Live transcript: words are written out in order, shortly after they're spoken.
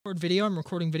Record video. I'm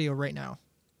recording video right now.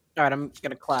 All right, I'm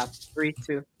gonna clap. 3,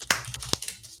 2.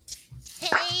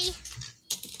 Hey.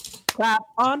 Clap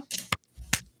on.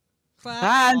 Clap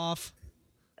Hi. off.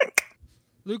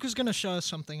 Luke is gonna show us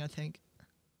something, I think.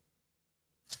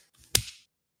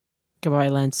 Goodbye,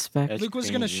 Lance Spec. Luke was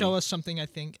gonna show us something, I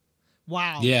think.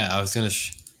 Wow. Yeah, I was gonna.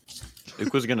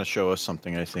 Luke was gonna show us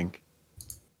something, I think.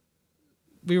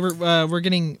 We're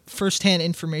getting firsthand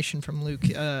information from Luke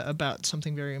about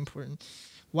something very important.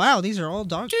 Wow, these are all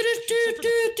dogs.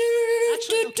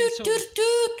 Actually, okay, so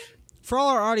for all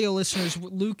our audio listeners,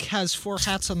 Luke has 4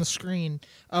 hats on the screen.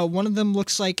 One of them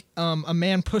looks like a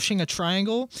man pushing a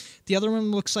triangle. The other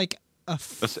one looks like a.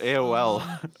 That's AOL.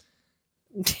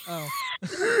 Oh.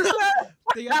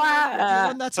 The other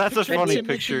one, that's a funny Timothy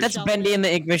picture. That's Chalamet. Bendy and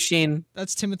the Ink Machine.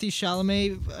 That's Timothy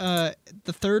Chalamet.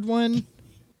 The third one.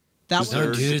 That No,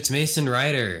 one. dude, it's Mason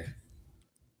Ryder.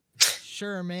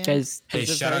 Sure, man. Guys, Hey,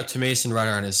 shout out to Mason Ryder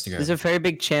on Instagram. there's a very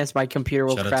big chance my computer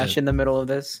will Shout out crash to- in the middle of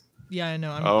this. Yeah, I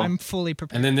know. Oh. I'm fully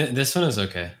prepared. And then this one is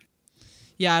okay.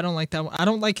 Yeah, I don't like that one. I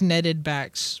don't like netted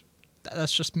backs.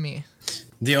 That's just me.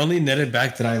 The only netted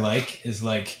back that I like is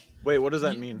like Wait, what does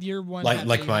that mean? Your one. like hat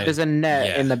like that you- mine. There's a net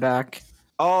Yeah. in the back.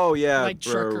 Oh yeah, like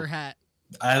bro. trucker hat.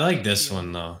 I like this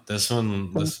one though. This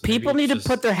one. People need to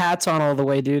put their hats on all the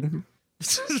way, dude.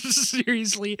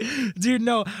 Seriously, dude.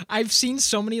 No, I've seen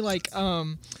so many like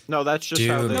No, that's just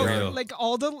how Dude, they no, real. are. like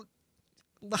all the.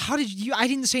 How did you? I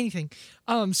didn't say anything.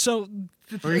 So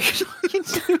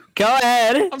Go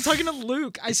ahead. I'm talking to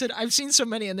Luke. I said I've seen so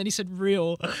many, and then he said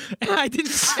real, and I didn't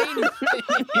say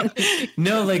anything.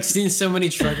 No, like seeing so many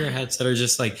trucker hats that are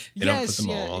just like they don't put Yes, them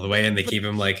yeah. all the way and they keep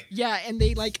them like. Yeah, and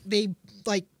they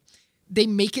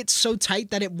make it so tight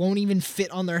that it won't even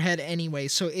fit on their head anyway.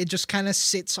 So it just kind of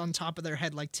sits on top of their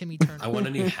head like Timmy Turner. I want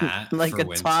a new hat Like for a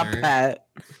winter, top hat.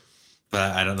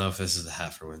 but I don't know if this is the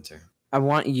hat for winter. I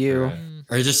want you.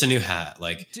 Or just a new hat,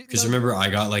 like Dude, because no. remember I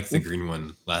got like the green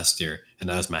one last year, and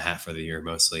that was my hat for the year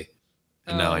mostly,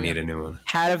 and now Oh, I yeah. need a new one.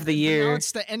 Hat of the Now year.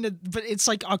 it's the end of, but it's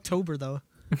like October though.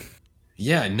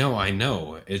 Yeah, no, I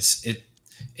know. It's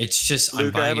just I'm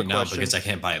Luke, I have buying a it now question. because I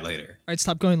can't buy it later. All right,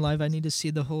 stop going live. I need to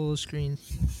see the whole screen.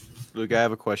 Luke, I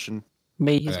have a question.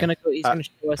 Mate, he's Okay. gonna go. He's gonna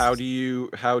show us. How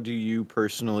do you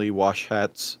personally wash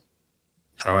hats?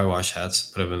 How do I wash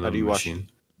hats? Put them in How the do you wash- machine.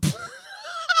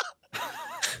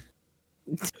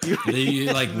 Do you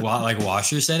like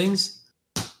washer settings?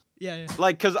 Yeah.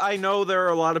 Like, cause I know there are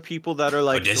a lot of people that are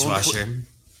like Or dishwasher?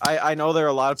 I know there are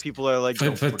a lot of people that are like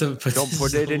don't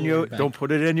put it in your don't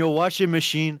put it in your washing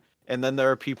machine, and then there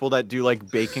are people that do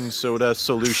like baking soda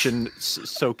solution,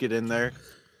 soak it in there.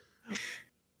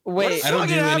 Wait, I don't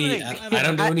do fucking any. happening? I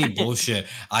don't do any bullshit.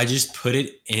 I just put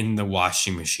it in the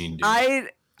washing machine, dude. I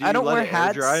Do you don't let wear it air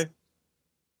hats. dry?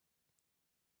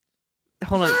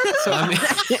 Hold on. So I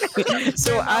mean-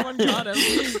 so That one got him.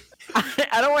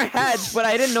 I don't wear hats, but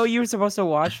I didn't know you were supposed to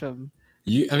wash them.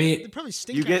 I They mean, probably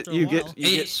stink You get after a you while. get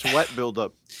you get sweat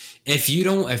buildup. if you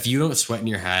don't sweat in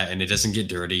your hat and it doesn't get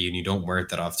dirty and you don't wear it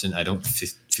that often, I don't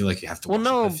feel like you have to. Well, wash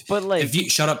no, it. but like If you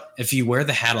shut up, if you wear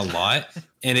the hat a lot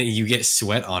and you get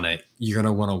sweat on it, you're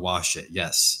gonna want to wash it.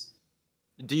 Yes,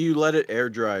 Do you let it air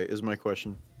dry? Is my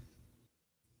question.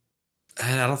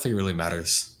 and I don't think it really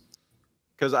matters.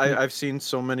 Because I've seen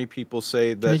so many people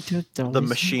say that the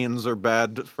machines are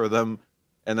bad for them,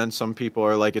 and then some people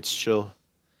are like it's chill.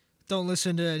 Don't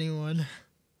listen to anyone.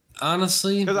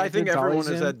 Honestly, Because I Like think the everyone dollies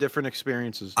has in? had different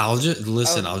experiences. I'll just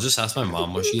listen. I'll just ask my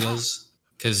mom what she does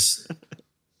because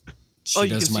she Oh, you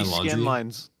does can my see laundry. skin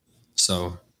lines.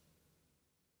 So,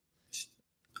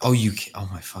 oh, you can. Oh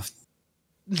my fuck.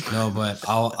 No, but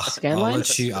I'll Scan I'll lines?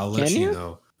 let you. I'll let Can you you?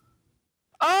 know.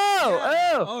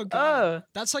 Oh, God.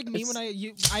 That's like me It's- when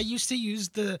I used to use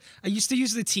the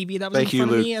TV that was Thank in you,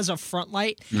 front of Luke. me as a front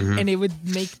light, Mhm. and it would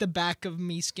make the back of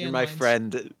me scan. You're my lines.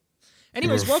 friend.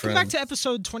 Anyways, You're a welcome back friend. to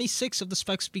episode 26 of the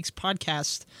Spec Speaks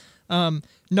podcast.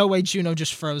 No way, Juno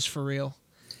just froze for real.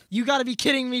 You gotta be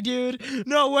kidding me, dude.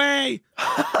 No way.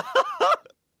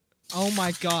 Oh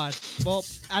my god. Well,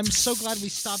 I'm so glad we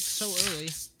stopped so early.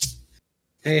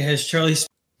 Hey, has Charlie?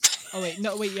 Oh wait,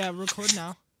 no, wait, yeah, record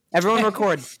now. Everyone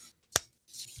record.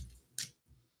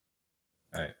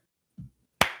 All right.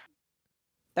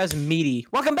 That was meaty.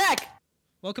 Welcome back.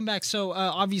 Welcome back. So,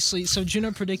 obviously,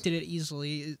 Juno predicted it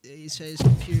easily. He said his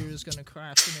computer was gonna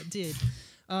crash, and it did.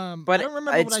 But I don't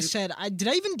remember what I it's- said. Did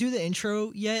I even do the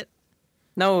intro yet?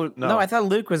 No, No. I thought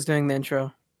Luke was doing the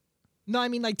intro. No, I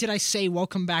mean, like, did I say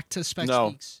welcome back to Spec No.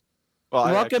 Speaks? Well,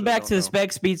 I Welcome actually back don't to the know.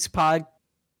 Spec Speaks pod.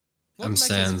 Welcome back to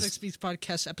the Sans. Spec Speaks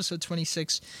podcast, episode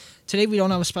 26. Today we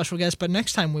don't have a special guest, but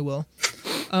next time we will.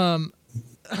 Hold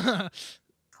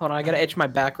on, I gotta itch my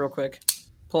back real quick.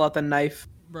 pull out the knife.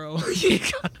 Bro, you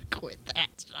gotta quit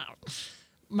that.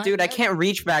 Dude, I can't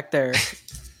reach back there.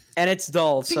 And it's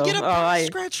dull, Then so... get a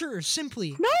scratcher,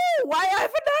 simply. No, why I have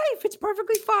a knife? It's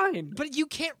perfectly fine. But you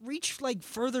can't reach, like,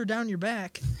 further down your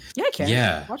back. Yeah, I can.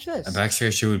 Yeah. Watch this. A back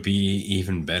scratcher would be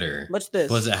even better. Watch this.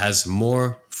 Plus, it has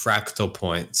more fractal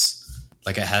points.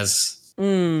 Like, it has...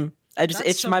 I just That's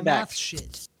itched some my back. math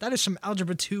shit. That is some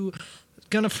Algebra 2.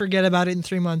 Gonna forget about it in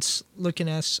 3 months. Looking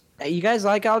ass. Hey, you guys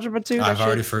like Algebra 2? I've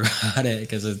already forgot it,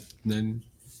 because it...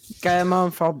 Got my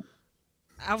own fault.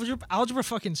 Algebra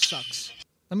fucking sucks.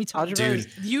 Let me tell you. Dude,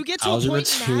 You get to a Algebra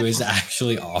point in 2 math, is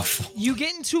actually awful. you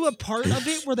get into a part of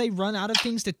it where they run out of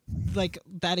things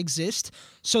that exist.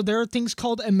 So there are things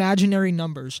called imaginary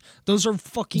numbers. Those are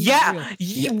fucking real.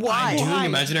 Yeah, Why? I'm doing Why?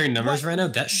 imaginary numbers Why? right now.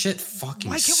 That shit fucking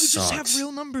Why can't we just have sucks.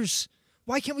 real numbers?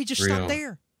 Why can't we just Real. stop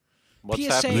there? What's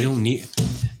PSA. happening? We don't need...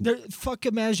 Fuck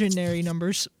imaginary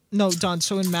numbers. No, Don.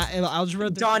 So in algebra,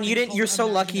 there's Don, a you thing didn't. called You're so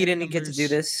lucky you imaginary didn't get to do numbers.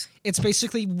 this. It's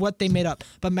basically what they made up,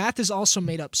 but math is also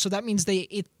made up. So that means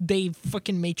they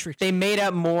fucking matrix. They made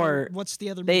up more. What's the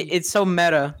other? They movie? it's so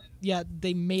meta. Yeah,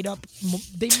 they made up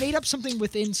something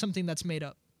within something that's made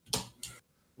up.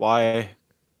 Why?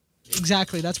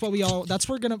 Exactly. That's what we're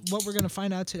gonna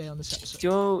find out today on this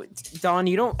episode. Don,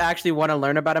 you don't actually want to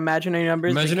learn about imaginary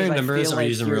numbers. Imaginary because I numbers feel are like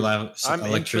using you're- real I'm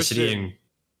electricity interested. and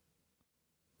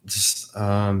just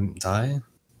die.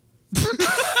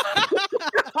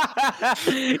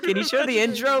 Can you show the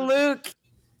intro, Luke?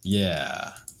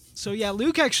 Yeah. So yeah,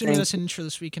 Luke actually made Thank us an intro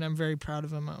this week, and I'm very proud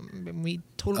of him. And we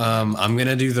totally. I'm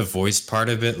gonna do the voice part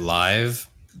of it live,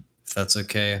 if that's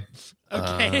okay.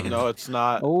 Okay. No, it's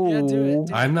not. Oh, Yeah, do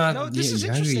it. I'm not. No, this yeah, is you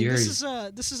gotta do interesting.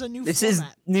 yours. This is a new This is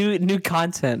format. new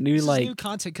content. This New is new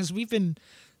content because we've been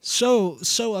so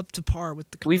up to par with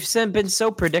the. we've been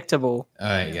so predictable. All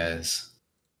right, guys.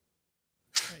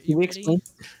 Alright, Can you we ready? explain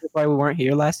why we weren't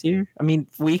here last year? I mean,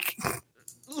 week.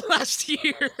 Last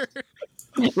year.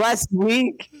 Last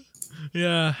week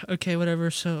Yeah. Okay. Whatever.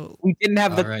 So we didn't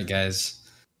have All the. right, guys.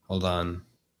 Hold on.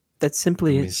 That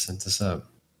simply Let me is. set this up.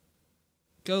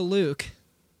 go, Luke.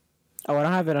 Oh, I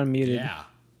don't have it unmuted. Yeah.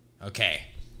 Okay.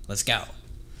 Let's go.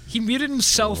 He muted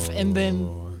himself and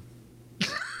then.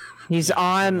 He's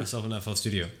on. Myself in FL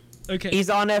Studio. Okay. He's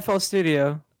on FL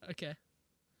Studio. Okay.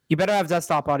 You better have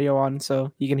desktop audio on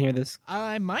so you can hear this.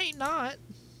 I might not.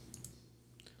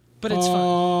 But it's fine.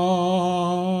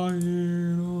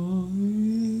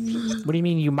 What do you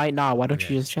mean you might not? Why don't you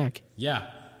Okay. just check? Yeah.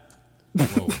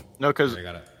 Whoa. No, because I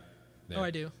got it. There. Oh,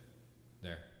 I do.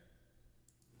 There.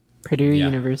 Purdue Yeah.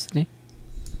 University.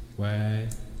 Way.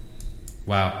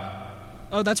 Wow.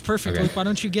 Oh, that's perfect. Okay. Luke, why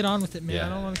don't you get on with it, man? Yeah. I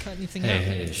don't want to cut anything Hey, out.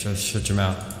 hey, shut your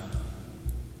mouth.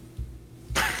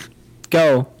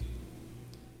 Go.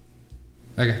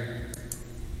 Okay.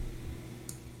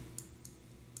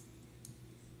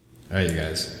 All right, you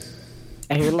guys.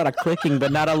 I hear a lot of clicking,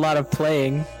 but not a lot of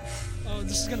playing. Oh,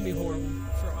 this is gonna be horrible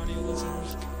for audio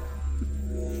listeners.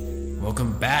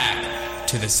 Welcome back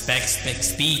to the Spec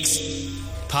Speaks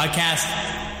podcast.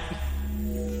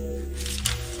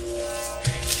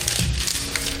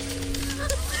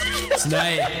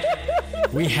 Tonight,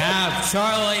 we have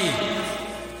Charlie.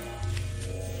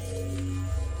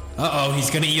 Uh-oh, he's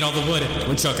gonna eat all the wood.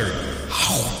 Woodchucker.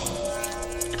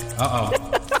 Uh-oh.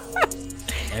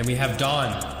 And we have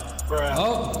Dawn.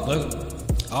 Oh, look.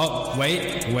 Oh,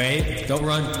 wait. Don't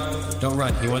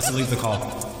run. He wants to leave the call.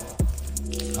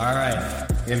 All right.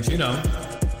 We have Juno.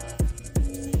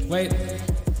 Wait.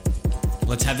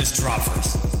 Let's have this drop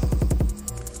first.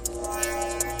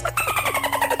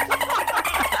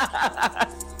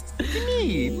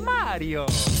 Me, Mario.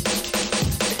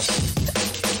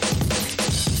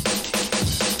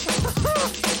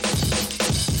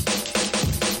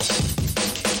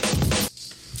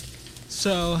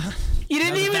 So, You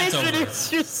didn't Now that even that's over.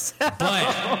 introduce yourself.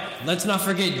 But let's not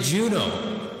forget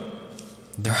Juno.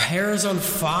 Their hair is on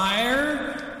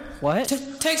fire. What?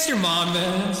 Text your mom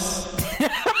this.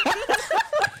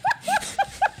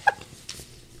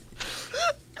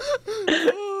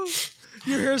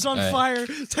 your hair's on Alright. fire.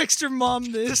 Text your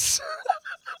mom this.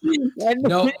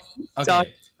 No. Talk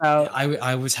Okay. about-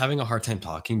 I was having a hard time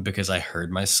talking because I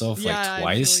heard myself like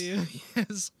twice. I feel you.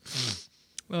 Yes.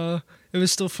 It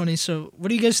was still funny. So, what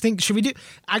do you guys think? Should we do?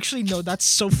 Actually, no. That's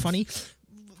so funny.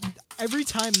 Every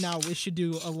time now, we should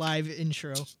do a live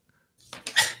intro.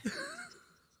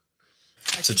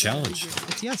 It's a challenge.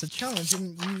 It's a challenge,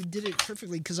 and you did it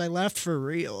perfectly because I laughed for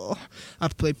real. I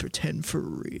play pretend for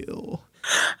real.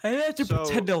 I have to So-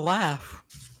 pretend to laugh.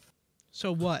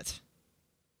 So what?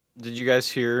 did you guys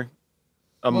hear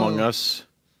Among Whoa. Us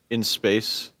in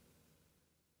space?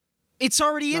 It's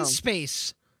already in No.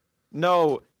 space.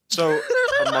 No. So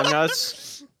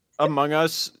Among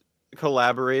Us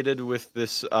collaborated with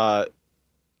this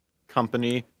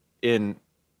company in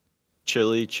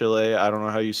Chile. I don't know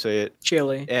how you say it.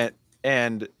 Chile.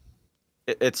 And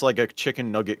it's like a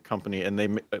chicken nugget company, and they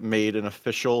made an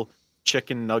official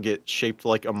chicken nugget shaped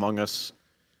like Among Us,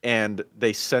 and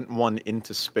they sent one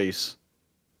into space.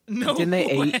 No. Didn't they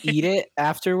eat it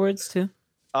afterwards too?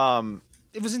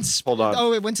 It was in. Hold on.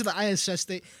 Oh, it went to the ISS.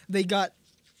 They got.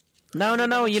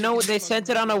 No. You know they sent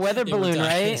it on a weather balloon,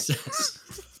 right?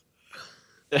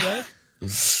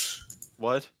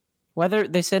 What?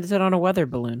 They sent it on a weather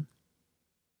balloon.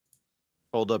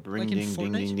 Hold up. Ring, Like in ding,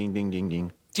 ding, Fortnite? ding, ding, ding,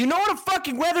 ding. Do you know what a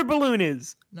fucking weather balloon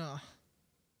is? No.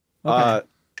 Try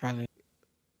it.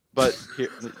 But here,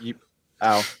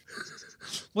 ow.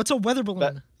 What's a weather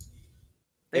balloon?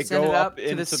 They They send go it up to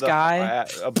into the sky.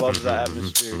 above the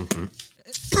atmosphere.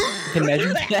 Can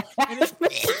measure that.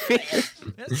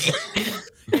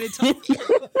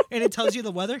 And it tells you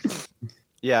the weather.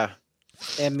 Yeah.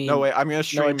 I mean, No, wait. I'm gonna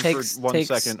stream it takes, for 1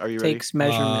 second. Are you ready? Takes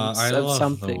measurements I of love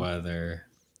something. the weather.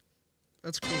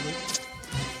 That's cool.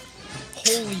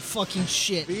 Holy fucking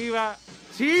shit! Viva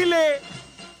Chile!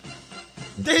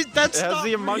 That's It has not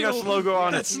the Among real. Us logo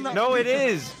on That's it. not No, it real.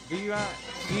 is. Viva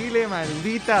Chile,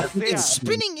 maldita sea. It's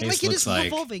spinning Face like it looks is like-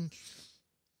 revolving.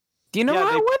 Do you know Yeah,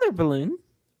 how they- a weather balloon?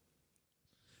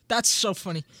 That's so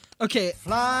funny. Okay.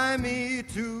 Oh, we're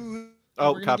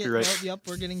gonna copyright. Yep,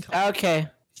 we're getting copyright. Okay.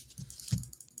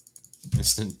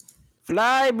 Instant.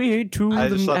 Fly me to I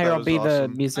the just thought that moon. I'll was be the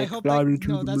awesome. music. I hope Fly me to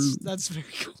no, the moon. that's very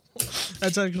cool.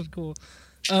 That's actually cool.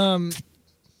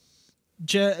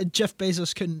 Jeff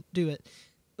Bezos couldn't do it.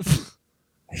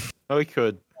 Oh, he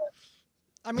could.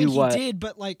 I mean, Do he what? did,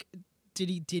 but like, did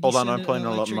he? Hold on, send I'm an playing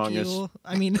electric Among Us. eel?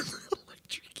 I mean,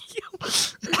 electric eel.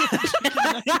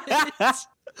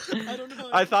 I don't know.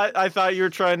 I thought you were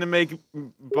trying to make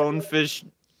bonefish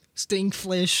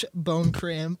Stinkfish, bone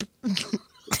cramp.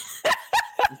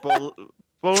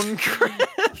 bone cramp.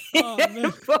 Oh,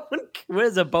 man. What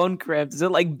is a bone cramp? Does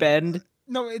it like bend?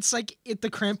 No, it's like the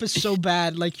cramp is so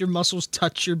bad, like your muscles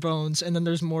touch your bones, and then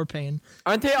there's more pain.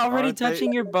 Aren't they already Aren't they-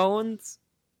 touching your bones?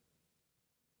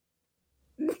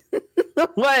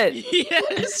 What?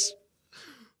 Yes.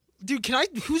 Dude, can I?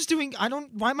 Who's doing? I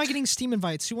don't. Why am I getting Steam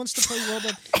invites? Who wants to play World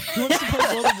of? Who wants to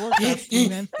play World of Warcraft, with me,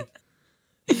 man?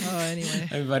 Oh, anyway.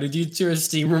 I invited you to a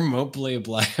Steam remote play of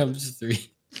Black Ops 3.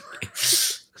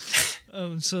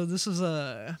 So this is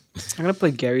I'm gonna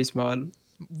play Gary's mod.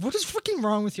 what is fucking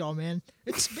wrong with y'all, man?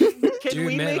 It's Can Dude,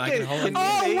 we man, make I it? can hold can it. we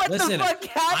Oh, make- what Listen, the fuck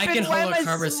happened? I can Why hold am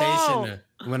a small? conversation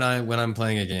when I'm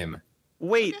playing a game.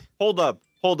 Wait, hold up.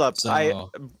 So, I I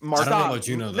don't know Stop. about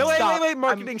you know No, though. wait. Stop.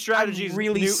 Marketing I'm strategies.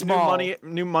 really new small.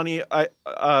 New money.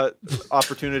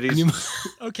 Opportunities.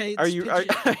 okay. Are you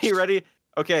ready?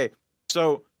 Okay,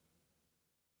 so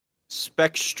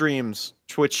Spec Streams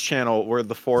Twitch channel where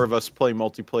the four of us play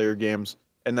multiplayer games,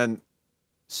 and then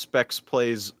Specs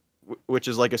plays, which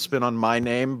is like a spin on my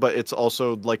name, but it's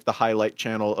also like the highlight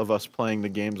channel of us playing the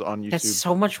games on YouTube. That's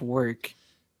so much work.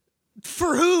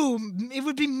 For who? It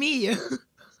would be me.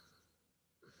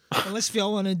 Unless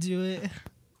y'all want to do it.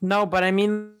 No, but I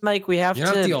mean, like, we have You're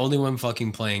not the to only one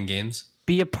fucking playing games.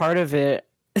 be a part of it.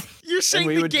 You're saying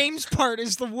we the would- games part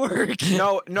is the work.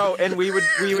 No, and we would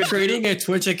Creating a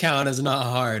Twitch account is not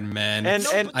hard, man. and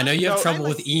I know you have no, trouble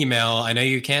with email. I know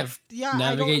you can't Yeah,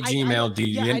 navigate I Gmail. don't, Do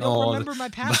you yeah, I get don't all? remember my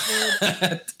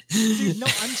password. Dude, no,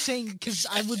 I'm saying because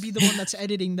I would be the one that's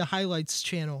editing the highlights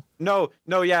channel. No,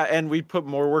 yeah, and we'd put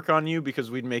more work on you because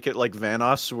we'd make it like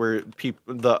Vanoss, where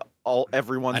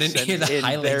everyone I didn't sent hear the in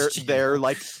highlights their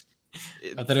like.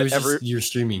 I thought it was just you're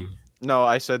streaming. No,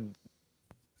 I said.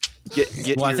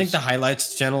 Get Well, I think yours. the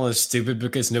highlights channel is stupid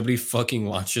because nobody fucking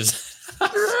watches.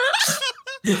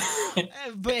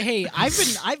 But hey,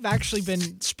 I've actually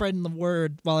been spreading the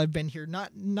word while I've been here.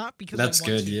 Not because That's I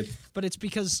want good. to, Yep. but it's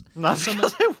because Not someone.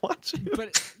 because I want you.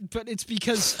 But it's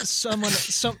because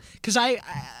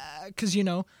because you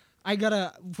know I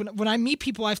gotta when I meet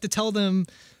people I have to tell them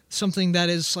something that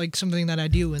is like something that I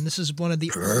do, and this is one of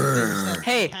the only things that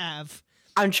Hey. I have.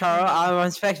 I'm Charles. I'm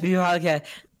on Spec Podcast.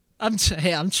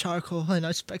 I'm charcoal and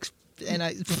I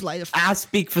fly a I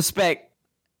speak for Spec.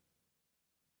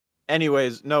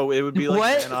 Anyways, no, it would be like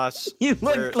What? Vanoss. You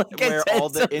where, look like I where said all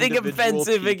the something individual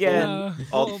offensive people- again.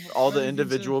 All the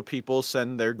individual people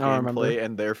send their I remember. gameplay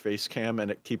and their face cam, and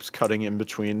it keeps cutting in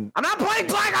between. I'm not playing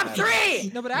Black Ops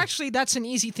 3! No, but actually, that's an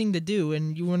easy thing to do,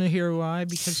 and you want to hear why?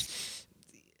 Because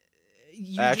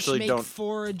you I just actually make don't.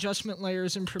 4 adjustment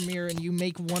layers in Premiere, and you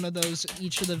make one of those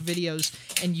each of the videos,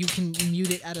 and you can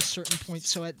mute it at a certain point.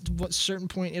 So at what certain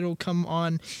point it'll come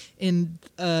on in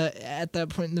at that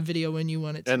point in the video when you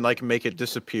want it to. And like make it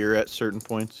disappear at certain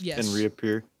points Yes. and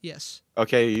reappear. Yes,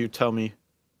 Okay, you tell me.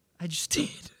 I just did.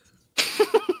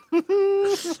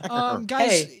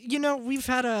 Guys, Hey. we've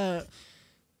had a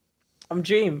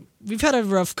Dream.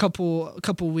 rough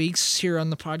couple weeks here on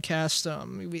the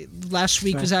podcast. Last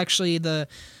week was actually the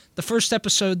first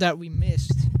episode that we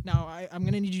missed. Now I'm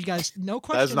gonna need you guys. No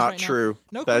questions. That is not right now. true.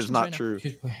 No That is questions not right now.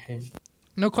 true.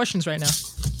 No questions right now.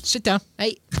 Sit down.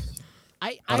 Hey,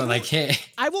 I Hold on, will, I can't.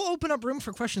 I will open up room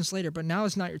for questions later, but now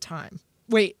is not your time.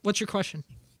 Wait, what's your question?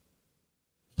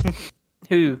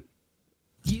 Who?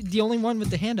 The only one with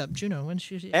the hand up, Juno. When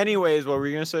she? Anyways, what were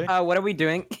you gonna say? What are we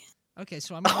doing? Okay,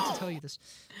 so I'm about to tell you this.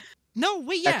 No,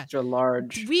 wait, yeah. Extra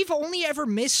large. We've only ever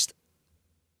missed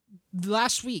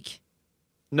last week.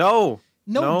 No.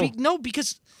 No,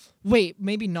 because wait,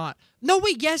 maybe not. No,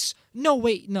 wait, yes. No,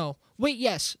 wait, no. Wait,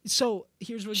 yes. So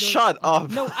here's what goes. Shut up.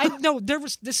 No,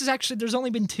 there's only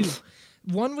been 2.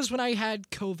 One was when I had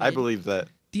COVID. I believe that.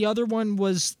 The other one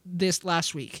was this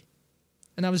last week.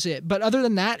 And that was it. But other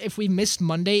than that, if we missed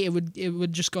Monday, it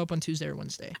would just go up on Tuesday or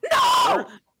Wednesday. No!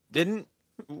 Didn't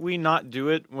we not do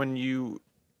it when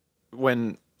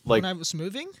When I was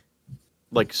moving?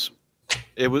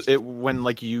 when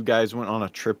like you guys went on a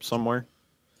trip somewhere?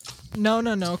 No,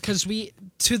 because we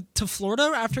to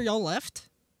Florida after y'all left.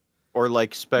 Or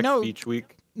like Spec No. Beach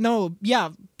Week? No, yeah,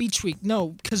 Beach Week.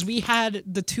 No, because we had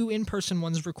the 2 in-person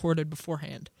ones recorded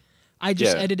beforehand. I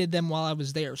just Yeah. edited them while I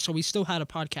was there, so we still had a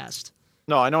podcast.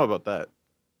 No, I know about that.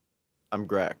 I'm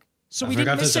Grack. So I we didn't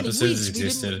forgot miss those any episodes weeks.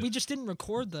 existed. We just didn't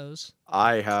record those.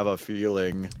 I have a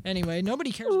feeling Anyway,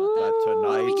 nobody cares about that. that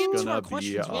Let me get tonight's into our gonna be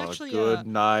questions. We a actually, good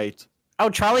night. Oh,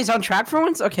 Charlie's on track for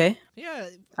once? Okay. Yeah,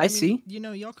 I see.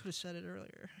 Y'all could have said it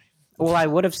earlier. Well, I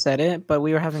would have said it, but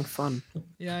we were having fun.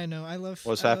 Yeah, I know. I love.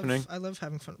 What's I love- happening? I love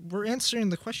having fun. We're answering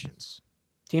the questions.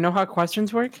 Do you know how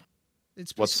questions work?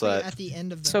 It's What's basically that? at the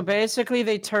end of them. So basically,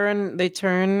 they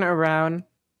turn around,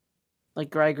 like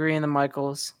Gregory and the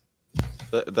Michaels.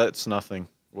 That's nothing.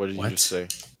 What did you What? just say?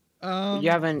 You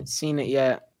haven't seen it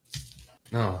yet.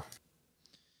 No.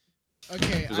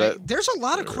 Okay, Is that- there's a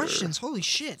lot of questions. Holy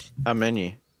shit. How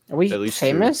many? Are we At least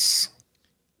famous?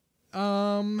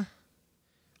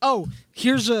 Oh,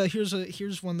 here's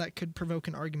one that could provoke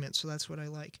an argument. So that's what I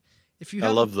like. If you I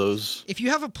have love those. If you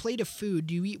have a plate of food,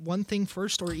 do you eat one thing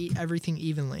first or eat everything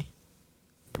evenly?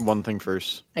 One thing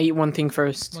first. I eat one thing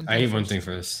first. One I thing eat one first. thing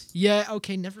first. Yeah.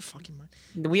 Okay. Never fucking mind.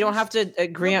 We don't have to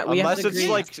agree on. We have Unless to it's agree.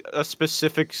 like a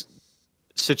specific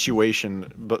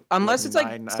situation, but Unless it's like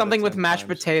 9 out of something with 10 mashed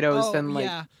times. potatoes, then like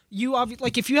yeah. You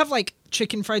like if you have like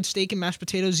chicken fried steak and mashed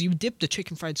potatoes, you dip the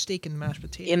chicken fried steak in the mashed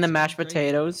potatoes. in the mashed Right?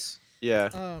 potatoes.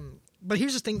 Yeah. But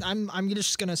here's the thing. I'm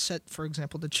just gonna set, for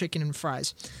example, the chicken and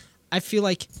fries. I feel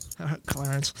like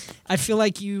Clarence. I feel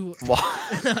like you.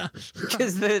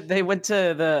 Because they went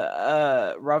to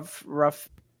the Rough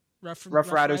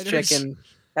Riders chicken.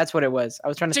 That's what it was. I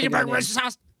was trying to Chicken think burger of with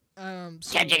sauce.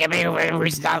 So-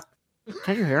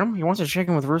 Can you hear him? He wants a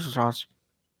chicken with rooster sauce.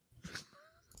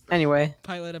 Anyway,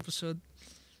 pilot episode.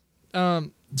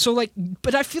 So like,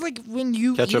 but I feel like when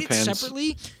you Ketchup eat it hands.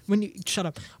 separately, when you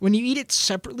eat it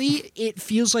separately, it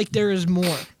feels like there is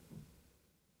more.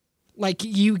 Like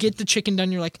you get the chicken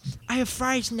done, you're like, I have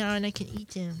fries now and I can eat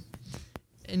them,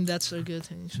 and that's a good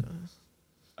thing. So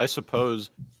I suppose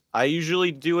I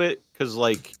usually do it because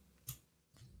like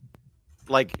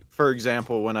for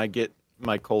example, when I get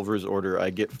my Culver's order, I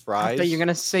get I fries. thought you're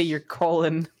gonna say your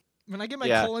colon. when I get my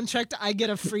Yeah. colon checked, I get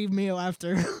a free meal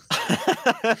after.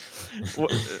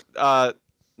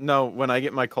 No, when I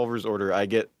get my Culver's order, I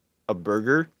get a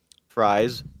burger,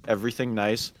 fries, everything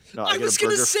nice. No, I get was a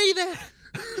gonna burger. say that.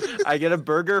 I get a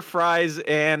burger, fries,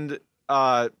 and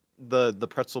the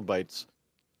pretzel bites.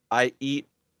 I eat.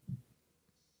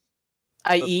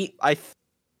 I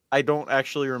don't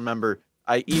actually remember.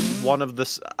 I eat one of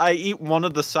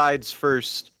the sides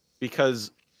first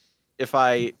because if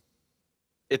I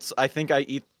think I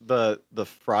eat the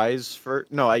fries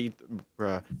first. No, I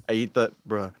eat the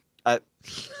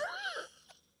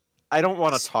I don't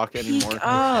want to talk anymore.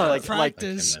 up.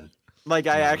 Practice.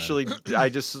 I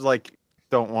just like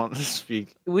don't want to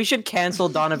speak. We should cancel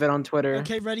Donovan on Twitter.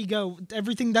 Okay, ready, go.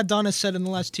 Everything that Donna said in the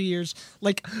last 2 years,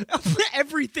 like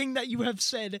everything that you have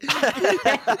said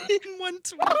in one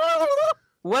tweet.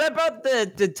 What about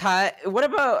the time? What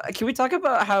about? Can we talk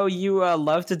about how you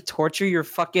love to torture your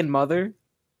fucking mother?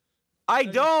 I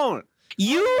don't.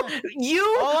 You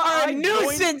All are a I'm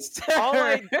nuisance to all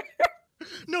her.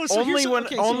 No, so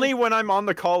only when I'm on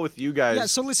the call with you guys. Yeah.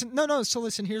 So listen. No. So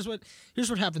listen. Here's what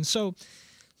happens.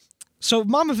 So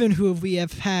Mama Vin, who we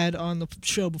have had on the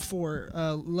show before,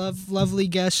 lovely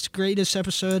guest, greatest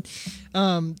episode.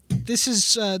 This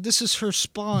is her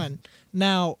spawn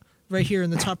now, right here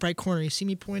in the top right corner. You see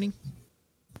me pointing?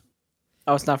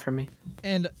 Oh, it's not for me.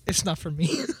 And it's not for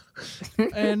me.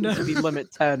 And we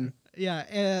limit 10.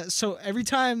 Yeah. So every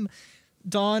time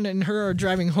Dawn and her are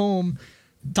driving home,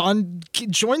 Dawn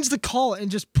joins the call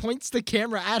and just points the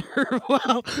camera at her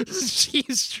while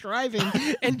she's driving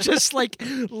and just like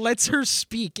lets her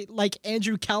speak like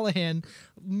Andrew Callahan,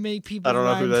 make people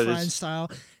rhyme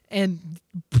style, and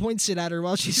points it at her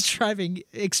while she's driving,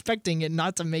 expecting it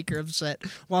not to make her upset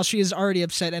while she is already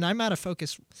upset. And I'm out of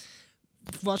focus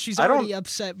while she's already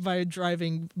upset by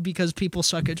driving because people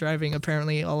suck at driving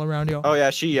apparently all around you. Oh yeah,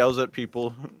 she yells at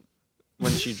people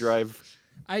when she drives.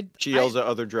 She yells at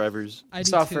other drivers. I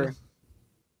suffer.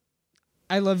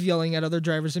 I love yelling at other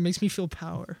drivers. It makes me feel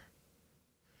power.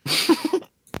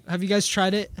 Have you guys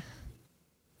tried it?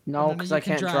 No, because I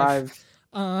can't drive.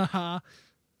 Uh-huh.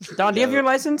 Don, do you have your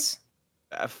license?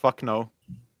 Fuck no.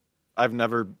 I've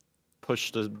never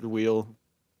pushed a wheel.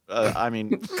 I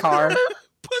mean, car.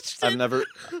 I've never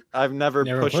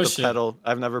pushed a pedal.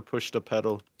 I've never pushed a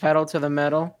pedal. Pedal to the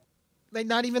metal. Like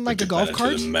not even like a golf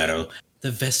cart. To the metal.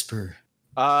 The Vesper.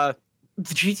 The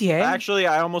GTA. Actually,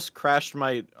 I almost crashed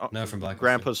my from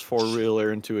grandpa's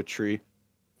 4-wheeler into a tree.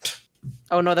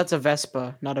 Oh no, that's a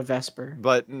Vespa, not a Vesper.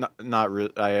 But not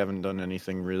really. I haven't done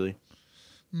anything really.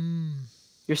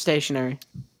 You're stationary.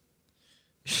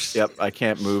 Yep, I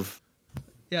can't move.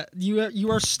 Yeah,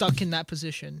 you are stuck in that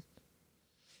position.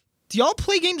 Do y'all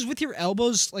play games with your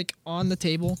elbows like on the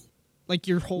table? Like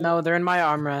your whole... No, they're in my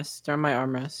armrest. They're in my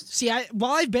armrest. See,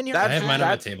 while I've been here... I have mine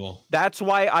on the table. That's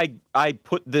why I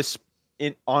put this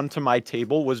onto my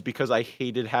table, was because I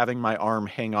hated having my arm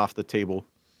hang off the table.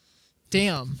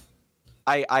 Damn.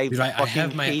 I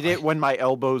fucking hate it when my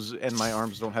elbows and my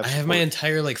arms don't have support. I have my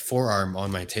entire like forearm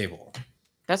on my table.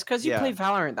 That's because you play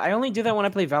Valorant. I only do that when I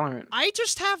play Valorant. I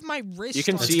just have my wrist. You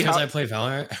can see how I play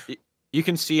Valorant. You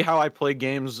can see how I play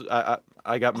games.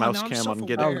 I got mouse cam on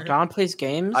getting. Oh, Don plays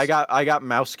games. I got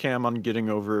mouse cam on getting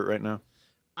over it right now.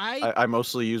 I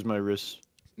mostly use my wrists.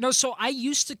 No, so I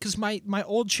used to, because my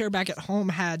old chair back at home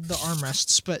had the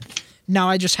armrests, but now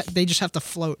they just have to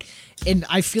float, and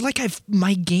I feel like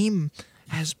my game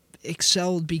has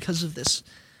excelled because of this.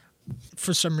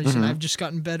 For some reason, I've just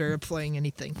gotten better at playing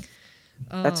anything.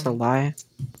 That's a lie.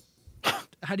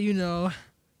 How do you know?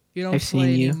 You don't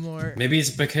play anymore. Maybe it's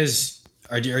because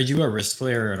are you a wrist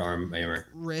player or an arm aimer?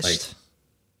 Wrist. Like,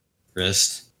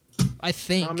 wrist. I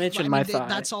think. I'll mention my thigh.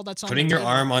 That's all that's on. Putting your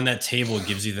arm on that table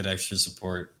gives you that extra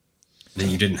support that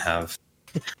you didn't have.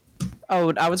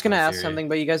 Oh, I was gonna ask something,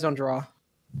 but you guys don't draw.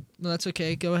 No, that's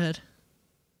okay. Go ahead.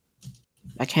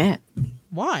 I can't.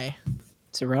 Why?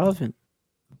 It's irrelevant.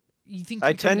 You think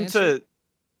I tend to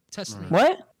test me?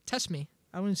 What? Test me.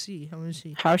 I want to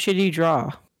see. How should you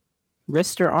draw?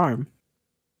 Wrist or arm?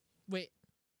 Wait.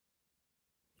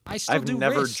 I've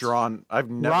never wrist. drawn. I've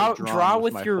never drawn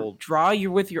with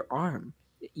your arm.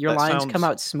 Your lines come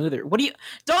out smoother. What do you,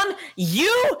 Don?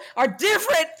 You are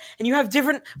different, and you have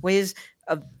different ways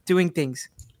of doing things,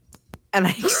 and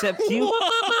I accept you.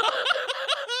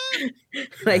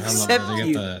 I accept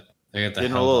you. They get the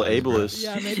getting a little ableist.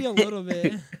 Yeah, maybe a little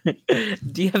bit.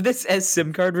 Do you have this as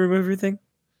SIM card remover thing?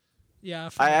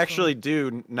 Yeah. I actually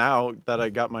do now that I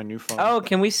got my new phone. Oh,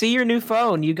 can we see your new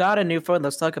phone? You got a new phone.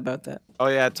 Let's talk about that. Oh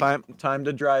yeah, time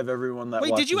to drive everyone that.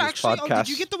 Wait, watches did you this actually? podcast. Oh, did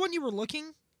you get the one you were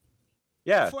looking?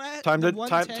 Yeah. Time. The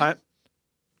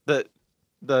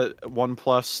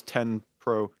OnePlus 10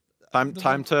 Pro.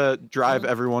 Time to drive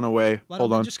everyone away. Why Hold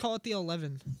don't on. we just call it the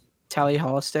 11? Tally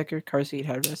Hall sticker, car seat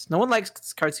headrest. No one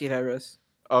likes car seat headrest.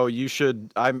 Oh, you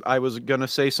should. I was gonna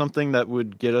say something that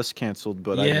would get us canceled,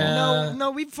 but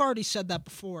No, we've already said that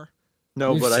before.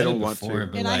 No, but I don't want to.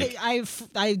 And I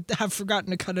have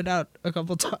forgotten to cut it out a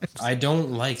couple times. I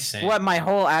don't like saying. What, my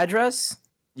whole address?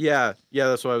 Yeah,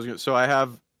 that's what I was gonna. So I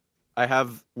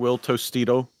have Will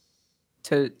Tostito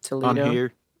Toledo on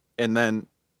here, and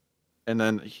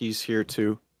then he's here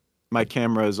too. My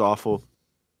camera is awful.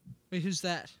 Wait, who's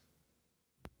that?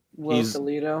 Will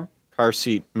Toledo. Car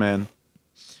seat man.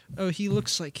 Oh, he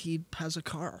looks like he has a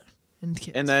car.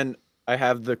 And then I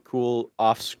have the cool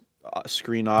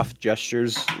screen off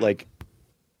gestures, like.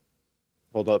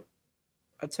 Hold up.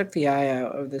 I took the eye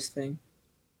out of this thing.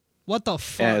 What the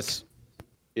fuck?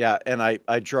 And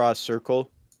I draw a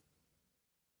circle.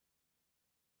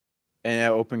 And I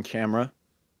open camera.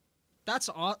 That's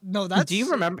odd. No, that's. Do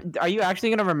you remember? Are you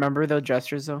actually gonna remember those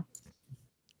gestures though?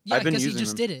 Yeah, I've been because he using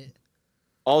just them. did it.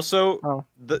 Also,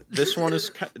 this one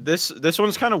is this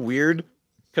one's kind of weird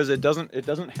because it doesn't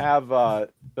have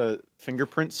the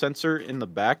fingerprint sensor in the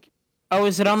back. Oh,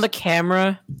 is it on the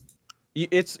camera?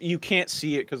 You can't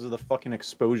see it because of the fucking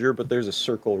exposure, but there's a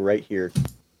circle right here.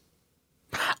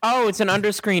 Oh, it's an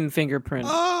underscreen fingerprint.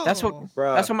 Oh, That's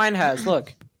what mine has.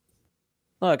 Look,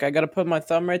 I gotta put my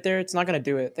thumb right there. It's not gonna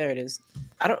do it. There it is.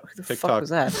 I don't. Who the TikTok. fuck was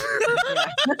that?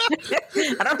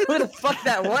 I don't know who the fuck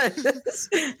that was.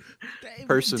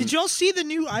 Person. Did y'all see the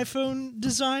new iPhone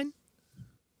design?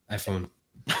 iPhone.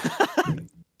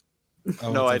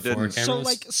 No, I with the 4 didn't.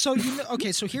 cameras? So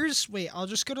okay, so here's I'll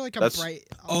just go to like a That's- bright.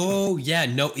 Oh yeah,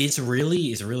 no, it's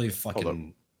really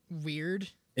fucking. Weird.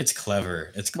 It's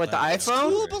clever. It's What, the clever. It's iPhone?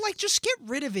 Cool, clever. but like just get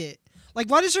rid of it. Like,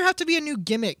 why does there have to be a new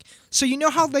gimmick? So you know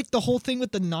how like the whole thing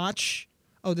with the notch.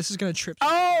 Oh, this is gonna trip.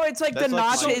 Oh, it's like That's the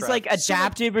like notch is like Minecraft.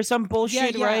 adaptive or some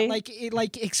bullshit, yeah, right? like it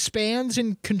like expands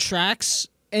and contracts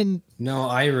and No,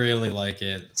 I really like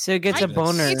it. so it gets I- a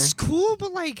boner. it's cool,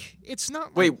 but like it's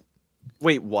not. Wait, Like,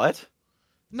 wait, what?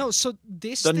 no. So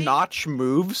this The thing, notch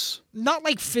moves? not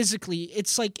like physically.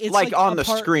 It's like Like on a the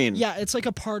part- screen. Yeah, it's like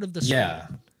a part of the screen. Yeah.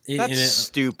 That's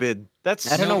stupid.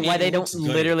 That's I don't No, know why it they don't looks good.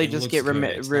 literally It just looks get good.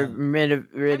 It's not- rid of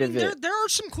I mean, it. there are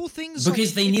some cool things because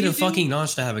like, they if need you a do- fucking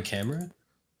notch to have a camera.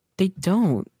 They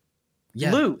don't.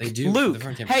 Yeah, Luke, they do. for the Luke.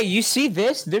 front camera. Hey, you see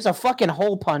this? There's a fucking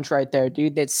hole punch right there,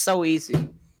 dude. That's so easy.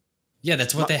 Yeah,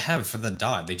 that's what they have for the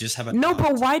dot. They just have a No, dot.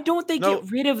 but why don't they No.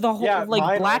 get rid of the whole yeah, like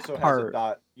mine black also has a part?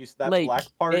 dot. That Like, black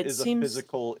part it is a seems-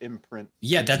 physical imprint.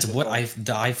 Yeah, that's what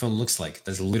the iPhone looks like.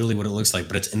 That's literally what it looks like,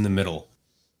 but it's in the middle.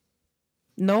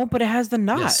 No, but it has the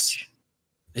notch. Yes.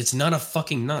 It's not a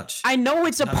fucking notch. I know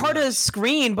it's a Not a part of the notch.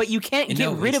 screen, but you can't get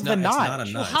No, rid it's of the not- notch. It's not a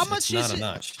notch. Well, how much it's is not it? a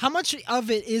notch. How much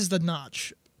of it is the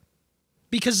notch?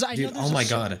 Because I know Dude, there's oh a my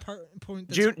certain God. point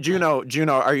that's-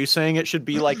 Juno, are you saying it should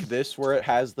be like this, where it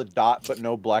has the dot but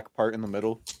no black part in the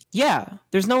middle? Yeah,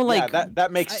 there's no like. yeah,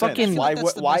 that makes I sense. feel like Why that's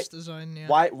would the why best design, yeah.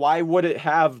 why would it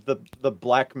have the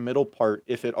black middle part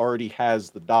if it already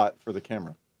has the dot for the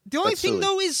camera? The only That's thing silly.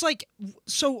 though is like,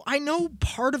 so I know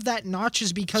part of that notch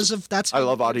is because of that's. I how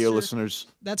love you audio answer- listeners.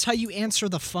 That's how you answer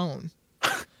the phone.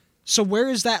 So where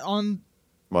is that on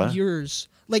What? yours?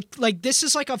 Like this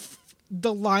is like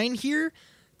the line here.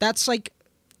 That's like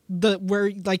the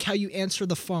where like how you answer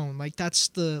the phone. Like that's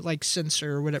the like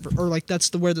sensor or whatever, or like that's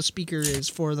the where the speaker is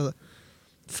for the.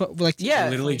 Like Yeah.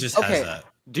 It literally just Okay. has that.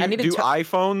 Do I need to do tell-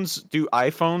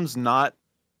 iPhones not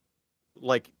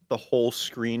like the whole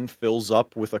screen fills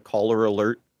up with a caller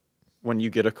alert when you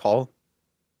get a call?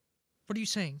 What are you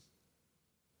saying?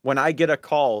 When I get a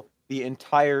call, the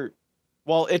entire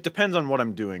it depends on what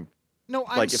I'm doing. No,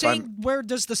 I'm Like, if saying where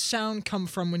does the sound come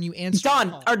from when you answer? the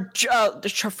Don,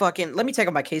 call? fucking. Let me take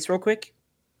out my case real quick,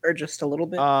 or just a little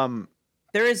bit.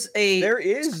 There is a. There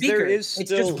is speaker. It's It's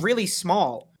just really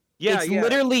small. yeah, it's yeah.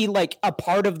 literally like a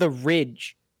part of the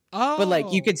ridge, Oh, but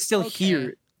like you could still okay. hear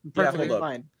it perfectly hold up.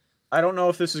 fine. I don't know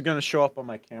if this is gonna show up on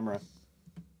my camera.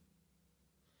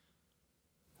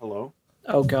 Hello?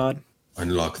 Oh god,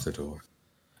 Unlock the door.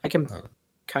 I can Oh.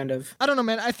 kind of I don't know,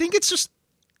 man. I think it's just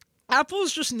Apple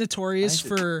is just notorious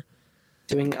for.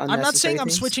 doing. I'm not saying I'm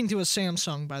things. switching to a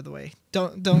Samsung, by the way.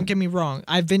 Don't get me wrong.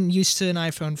 I've been used to an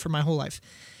iPhone for my whole life,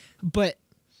 but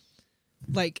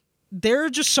like there are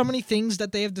just so many things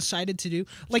that they have decided to do.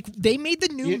 Like they made the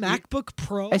new You- MacBook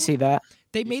Pro. I see that.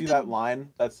 They You made see the that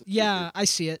line? That's yeah, I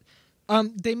see it.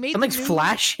 They made I'm the like new,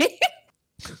 flashing.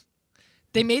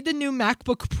 They made the new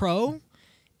MacBook Pro,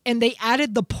 and they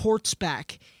added the ports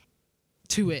back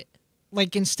to it.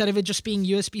 Like instead of it just being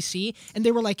USB-C, and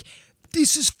they were like,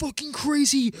 "This is fucking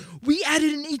crazy. We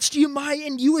added an HDMI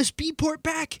and USB port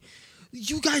back.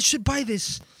 You guys should buy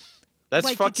this." That's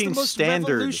like, fucking it's the most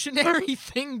standard. revolutionary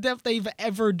thing that they've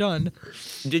ever done.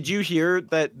 Did you hear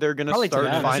that they're gonna Probably start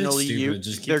to that. finally Stupid. you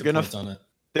Just keep they're the gonna ports on it.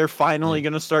 they're finally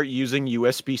gonna start using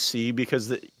USB-C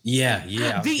because Yeah. The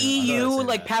I was gonna EU say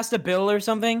like that. passed a bill or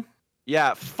something.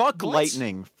 fuck What?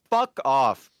 Lightning. Fuck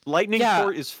off. Lightning Yeah.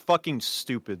 port is fucking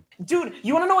stupid. Dude,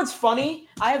 you want to know what's funny?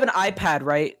 I have an iPad,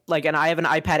 right? And I have an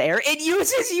iPad Air. It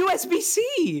uses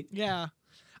USB-C. Yeah.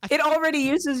 It already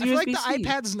uses I feel like USB-C. the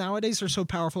iPads nowadays are so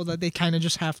powerful that they kind of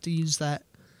just have to use that.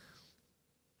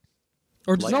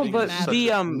 Or does No, it No, even but matter?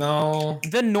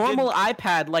 the normal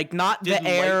iPad, like not the did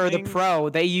Air or the Lightning- Pro,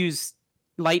 they use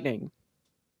Lightning.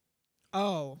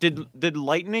 Oh. Did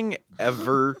Lightning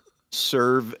ever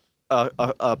serve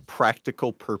a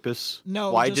practical purpose?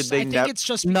 No, Why just- did they I think never? it's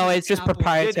just No, because it's just Apple.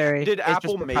 proprietary. Did It's just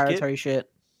Apple make it? proprietary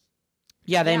shit.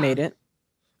 Yeah, they Yeah. made it.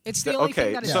 It's the only Okay,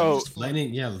 thing that is so- used for.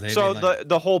 Lightning. Yeah. They So made Lightning.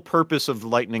 the whole purpose of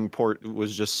Lightning port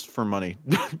was just for money.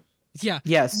 Yeah.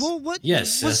 Yes. Well, what?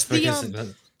 Yes, was that's the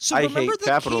because So I remember hate the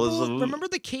capitalism. Cable, remember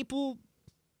the cable?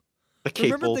 The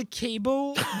Remember cable. the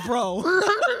cable, bro?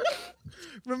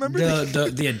 Remember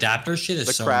the adapter shit is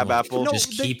The so crab annoying. apple. No,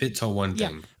 Just keep it to one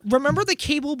thing. Remember the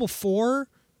cable before,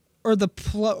 or the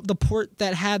port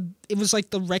that had it was like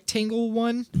the rectangle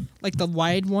one, like the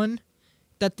wide one,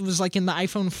 that was like in the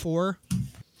iPhone 4.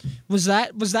 Was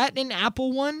that an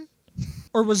Apple one,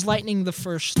 or was Lightning the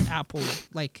first Apple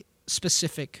like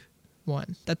specific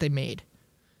one that they made?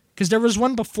 Because there was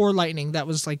one before Lightning that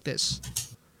was like this.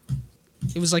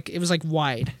 It was like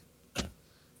wide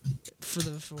for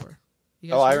the 4. You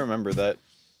guys Oh, I know? remember that.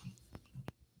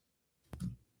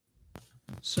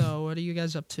 So what are you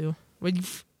guys up to?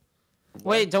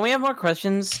 Wait, don't we have more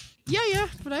questions? Yeah,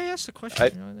 but I asked the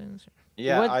question.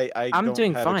 Yeah, What? I'm I'm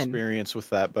doing have fine. experience with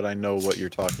that, but I know what you're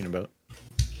talking about.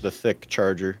 The thick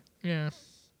charger. Yeah.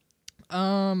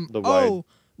 The wide. Oh,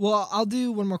 well, I'll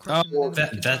do one more question. Oh, and then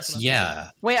we can that's talk about yeah.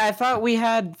 Wait, I thought we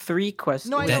had 3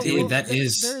 questions. No, I That know. is- well, that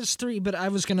is- There is 3, but I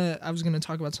was gonna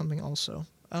talk about something also.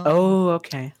 Oh,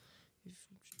 okay.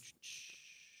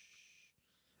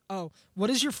 Oh, what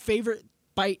is your favorite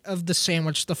bite of the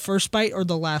sandwich? The first bite or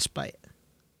the last bite?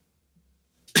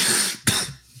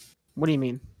 What do you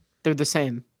mean? They're the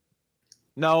same.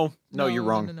 No, you're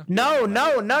wrong. No.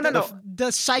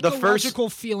 The psychological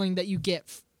feeling that you get,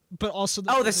 but also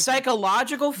the The physical.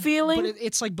 psychological feeling? But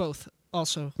it's like both.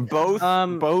 Also,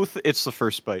 Both. It's the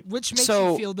first bite. which makes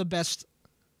So- you feel the best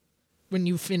when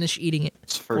you finish eating it.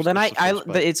 It's first. Well, then it's the first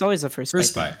bite. it's always the first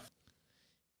First bite. bite.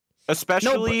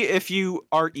 Especially if you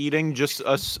are eating just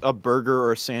a burger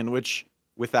or a sandwich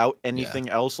without anything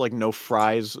else, like no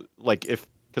fries, like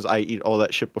because I eat all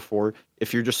that shit before.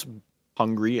 If you're just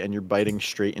hungry and you're biting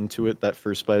straight into it, that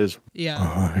first bite is.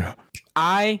 Yeah.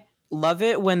 I love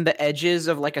it when the edges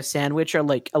of like a sandwich are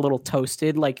like a little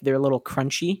toasted, like they're a little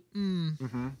crunchy.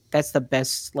 Mm. That's the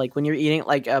best. Like when you're eating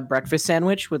like a breakfast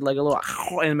sandwich with like a little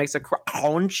and it makes a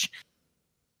crunch.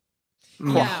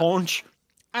 Yeah. Crunch.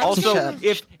 I was Also, gonna-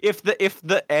 if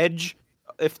the edge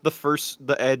and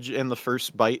the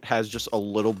first bite has just a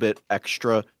little bit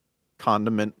extra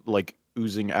condiment like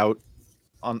oozing out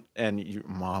on, and you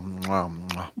mom.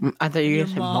 I thought you Your were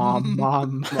saying mom.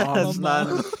 mom. That's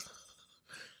none.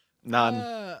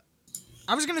 None.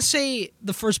 I was gonna say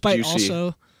the first bite Juicy.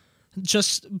 also,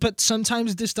 but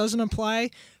sometimes this doesn't apply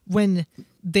when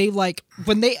they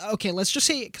okay, let's just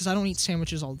say, because I don't eat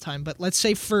sandwiches all the time, but let's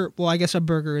say I guess a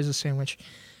burger is a sandwich,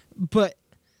 but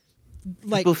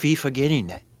like be forgetting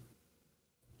that.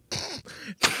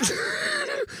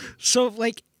 so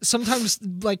like sometimes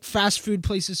like fast food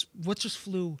places, what just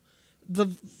flew? The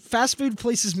fast food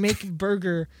places make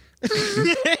burger. I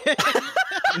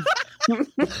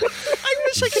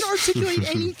wish I could articulate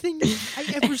anything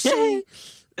I ever say.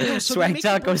 No, so they Swag make the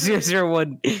Taco burger-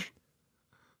 001.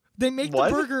 They make What?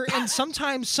 the burger, and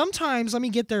sometimes, let me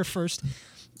get there first.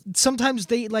 Sometimes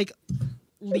they like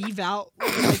leave out,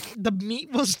 like the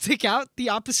meat will stick out the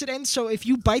opposite end. So if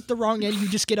you bite the wrong end, you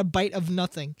just get a bite of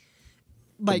nothing.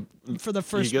 Like for the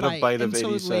first get a bite, bite of and so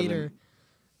 87. later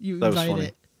you That was bite funny.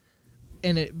 it,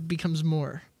 and it becomes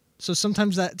more. So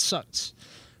sometimes that sucks.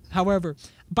 However,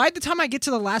 by the time I get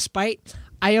to the last bite,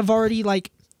 I have already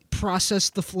like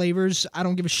processed the flavors. I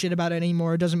don't give a shit about it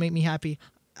anymore. It doesn't make me happy.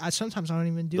 Sometimes I don't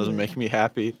even do Doesn't it. make me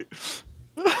happy.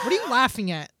 What are you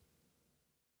laughing at?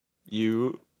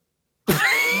 You.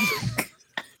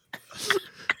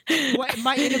 What,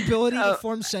 my inability to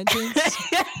form sentence?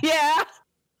 Yeah.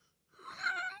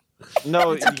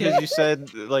 No, okay. because you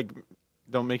said like,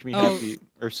 don't make me Oh. happy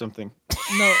or something.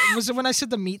 No, was it when I said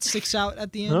the meat sticks out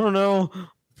at the end? don't know.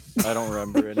 I don't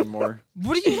remember anymore.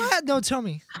 What are you at? No, tell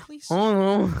me, please. I don't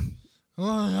know.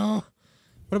 Oh no.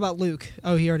 What about Luke?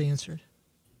 Oh, he already answered.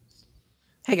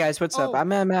 Hey guys, what's up? Oh.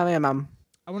 I'm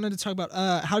I wanted to talk about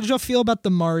how did y'all feel about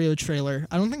the Mario trailer?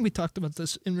 I don't think we talked about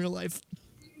this in real life.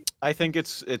 I think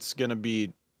it's gonna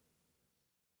be.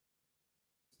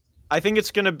 I think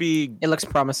it's gonna be It looks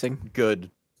promising.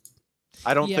 good.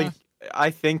 I don't Yeah. think.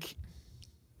 I think.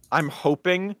 I'm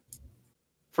hoping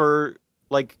for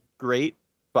like great,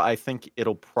 but I think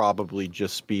it'll probably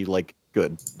just be like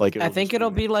good. Like I think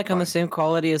it'll be like on the fine. same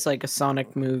quality as like a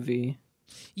Sonic movie.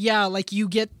 Yeah, like you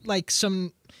get like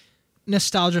some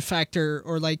nostalgia factor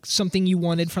or like something you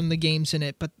wanted from the games in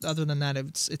it, but other than that,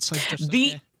 it's like just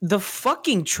okay. The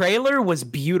fucking trailer was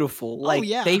beautiful. Like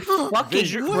yeah. they fucking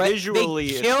Visually,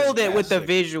 they it's killed it with the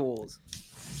fantastic. visuals.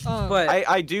 But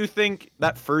I do think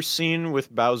that first scene with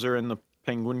Bowser in the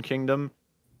Penguin Kingdom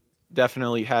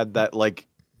definitely had that like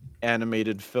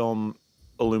animated film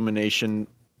illumination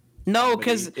No,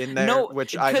 because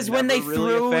which I'm when they really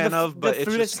threw a fan of, but they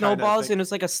threw the snowballs and it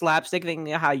was like a slapstick thing,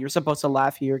 how you're supposed to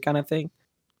laugh here, kind of thing.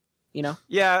 You know?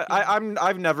 Yeah,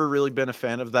 I've never really been a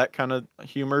fan of that kind of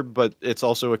humor, but it's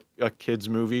also a kids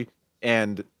movie,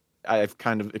 and I've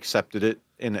kind of accepted it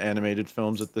in animated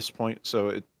films at this point.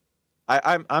 So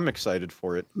I'm excited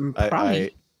for it.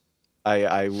 I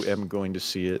am going to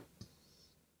see it.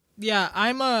 Yeah,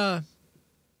 I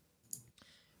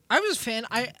was a fan.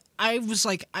 I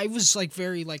was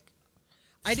very like,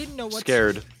 I didn't know what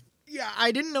scared.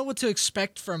 I didn't know what to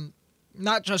expect from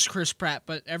not just Chris Pratt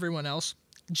but everyone else.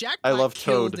 Jack Black love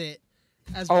killed Toad. it.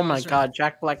 As oh my god,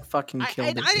 Jack Black fucking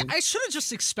killed it. I should have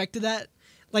just expected that.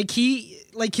 Like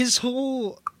his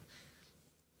whole,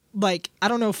 like, I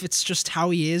don't know if it's just how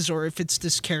he is or if it's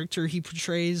this character he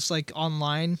portrays like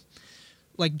online,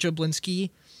 like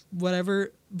Jablinski,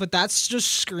 whatever. But that's just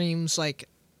screams like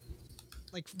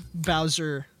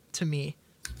Bowser to me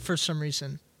for some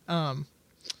reason. But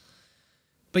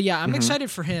yeah, I'm excited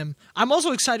for him. I'm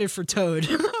also excited for Toad.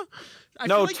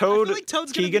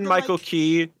 Toad. Keegan-Michael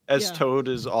Key as Toad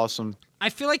is awesome. I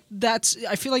feel like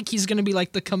he's gonna be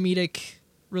like the comedic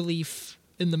relief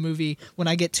in the movie when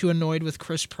I get too annoyed with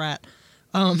Chris Pratt.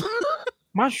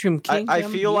 Mushroom Kingdom, I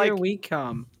feel here like we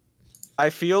come.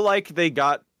 I feel like they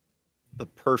got the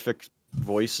perfect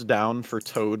voice down for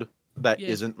Toad that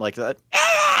isn't like that.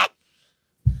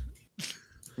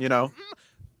 You know?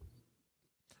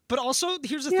 But also,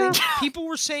 here's the thing. People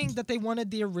were saying that they wanted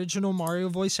the original Mario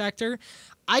voice actor.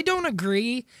 I don't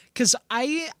agree, because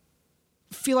I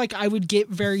feel like I would get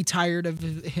very tired of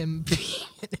him being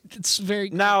it's very...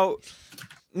 Now,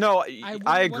 no,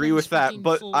 I agree with that,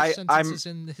 but I'm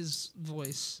in his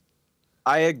voice.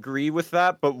 I agree with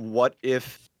that, but what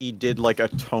if he did like a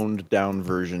toned down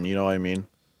version, you know what I mean?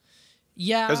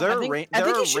 Yeah. Because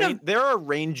there are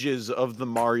ranges of the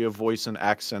Mario voice and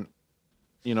accent.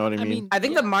 You know what I mean? I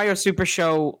think the Mario Super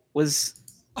Show was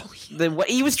what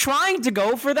he was trying to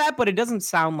go for that, but it doesn't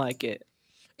sound like it.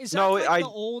 Is that the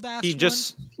old ass he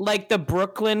just like the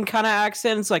Brooklyn kind of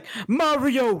accent. It's like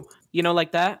Mario, you know,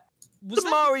 like that. The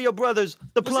Mario Brothers,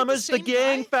 the plumbers, the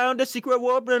gang found a secret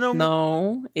warp.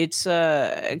 No, it's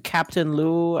Captain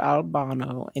Lou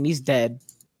Albano, and he's dead.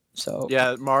 So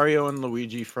yeah, Mario and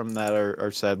Luigi from that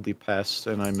are sadly passed,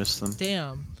 and I miss them.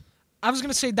 Damn. I was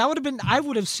gonna say that would have been. I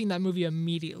would have seen that movie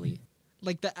immediately.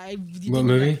 Like that. What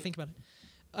movie? Think about it.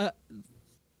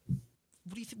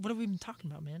 What do you think? What have we been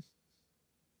talking about, man?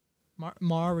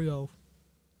 Mario.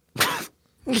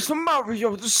 It's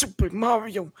Mario, the Super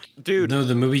Mario, dude. No,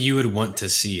 the movie you would want to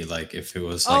see, like if it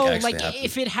was actually happening.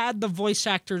 If it had the voice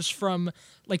actors from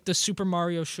like the Super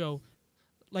Mario show,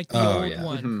 like the old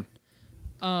one.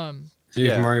 Mm-hmm.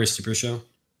 Super Mario Super Show.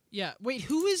 Yeah. Wait,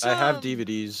 who is? I have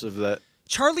DVDs of that.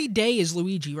 Charlie Day is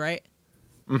Luigi, right?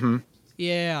 Mm-hmm.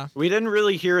 Yeah. We didn't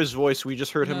really hear his voice. We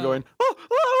just heard him going,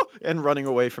 oh, and running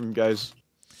away from guys.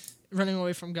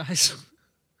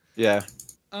 Yeah.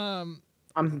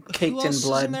 I'm caked who else in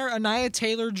blood. Is in there? Anya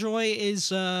Taylor-Joy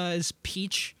is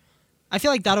Peach. I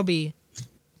feel like it'll be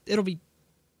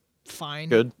fine.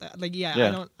 Good. Like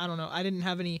I don't know. I didn't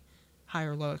have any high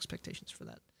or low expectations for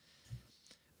that.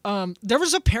 There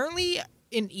was apparently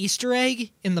an Easter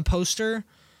egg in the poster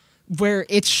where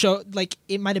it showed, like,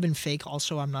 it might have been fake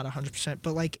also, I'm not 100%,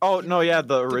 but like... Oh, no, yeah,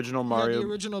 the original Mario. The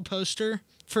original poster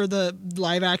for the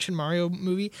live-action Mario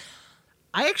movie.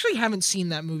 I actually haven't seen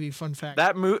that movie, fun fact.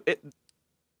 That movie,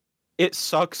 it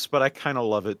sucks, but I kind of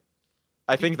love it.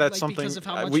 I think that's something... Because of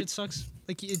how much it sucks?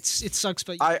 Like, it sucks,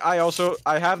 but...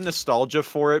 I have nostalgia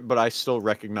for it, but I still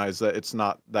recognize that it's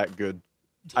not that good.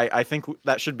 I think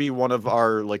that should be one of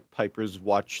our, like, Piper's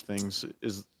Watch things,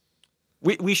 is...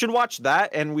 We should watch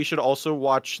that, and we should also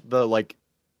watch the, like,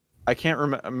 I can't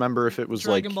remember if it was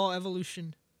Dragon Ball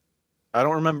Evolution. I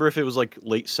don't remember if it was like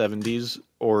late 70s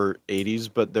or 80s,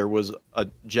 but there was a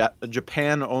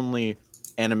Japan-only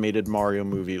animated Mario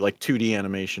movie, like 2D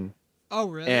animation. Oh,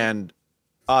 really? And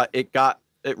it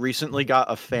recently got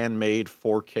a fan-made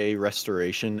 4K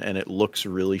restoration, and it looks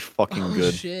really fucking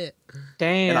good. Shit.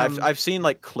 Damn. And I've seen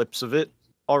like clips of it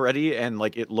already, and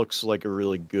like it looks like a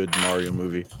really good Mario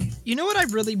movie. You know what I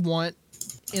really want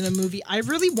in a movie? I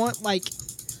really want like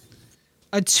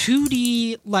a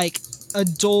 2D like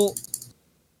adult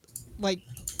like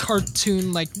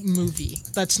cartoon like movie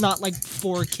that's not like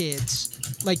for kids,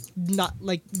 like not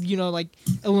like, you know, like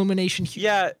Illumination Humor.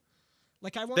 Yeah.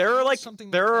 Like I want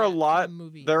something there like are that a lot in a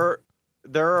movie. there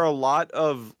are a lot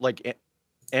of like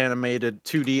animated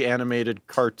 2D animated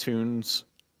cartoons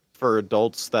for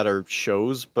adults that are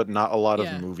shows, but not a lot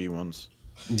of movie ones.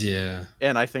 Yeah.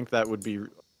 And I think that would be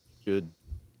good.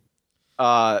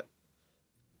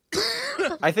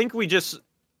 I think we just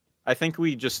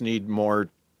need more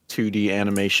 2D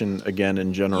animation again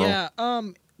in general. Yeah.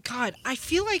 God, I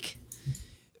feel like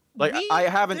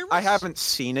I haven't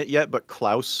seen it yet, but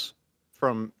Klaus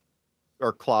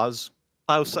Klaus.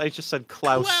 I just said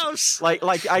Klaus. Klaus.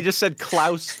 Like I just said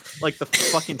Klaus, like the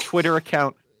fucking Twitter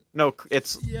account. No,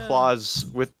 it's Klaus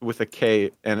with a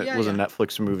K, and it was a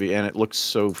Netflix movie, and it looks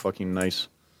so fucking nice.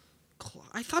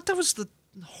 I thought that was the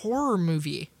horror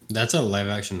movie. That's a live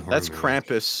action horror. That's movie.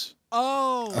 Krampus.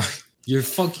 Oh. You're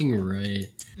fucking right.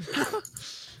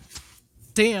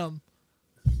 Damn.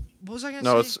 What was I gonna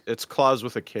say? No, it's Klaus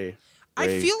with a K. I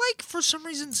feel like for some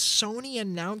reason Sony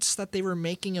announced that they were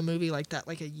making a movie like that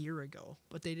like a year ago,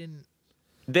 but they didn't.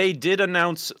 They did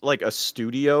announce like a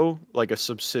studio, like a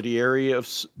subsidiary of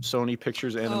Sony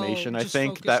Pictures Animation. I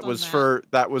think that was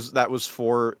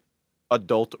for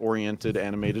adult-oriented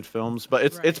animated films. But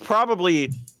it's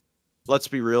probably, let's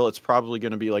be real, it's probably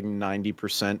going to be like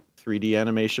 90% 3D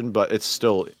animation. But it's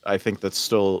still, I think that's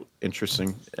still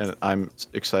interesting, and I'm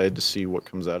excited to see what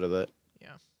comes out of that.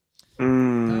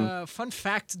 Yeah. Fun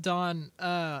fact, Don.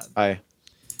 Hi.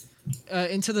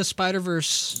 Into the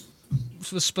Spider-Verse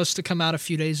was supposed to come out a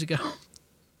few days ago.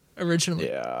 Originally.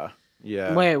 Yeah.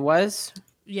 Wait, it was?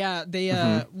 Yeah, they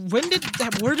how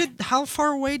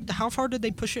far did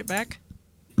they push it back?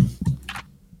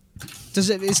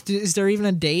 Is there even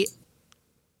a date?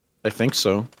 I think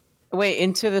so. Wait,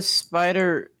 Across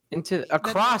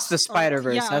the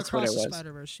Spider-Verse, Yeah, that's what it was. Across the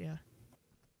Spider-Verse, yeah.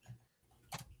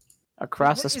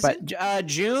 Across the Spider-Verse.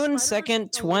 June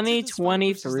 2nd,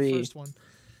 2023.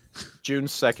 June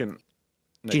 2nd.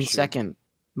 June 2nd.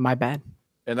 My bad.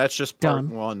 And that's just part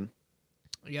 1.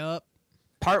 Yup.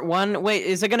 Part 1. Wait,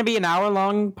 is it going to be an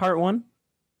hour-long part 1?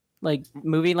 Like,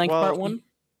 movie-length part 1?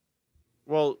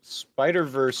 Well,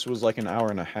 Spider-Verse was like an hour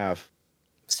and a half.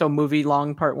 So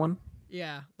movie-long part 1?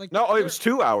 Yeah. No, it was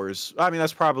 2 hours. I mean,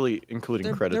 that's probably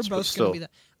including credits, they're both but still. Gonna be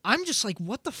that. I'm just like,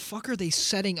 what the fuck are they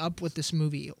setting up with this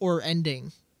movie or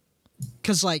ending?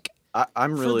 Because, like,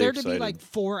 I'm really for there excited. to be, like,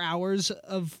 4 hours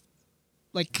of,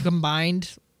 like,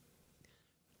 combined,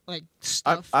 like,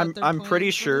 stuff. I'm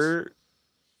pretty sure.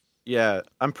 Yeah,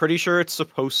 I'm pretty sure it's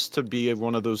supposed to be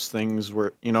one of those things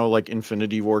where, you know, like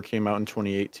Infinity War came out in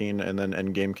 2018 and then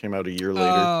Endgame came out a year later.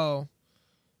 Oh,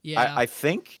 yeah. I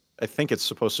think it's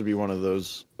supposed to be one of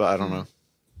those, but I don't know.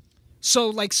 So,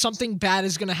 like, something bad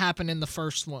is going to happen in the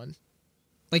first one.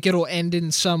 Like, it'll end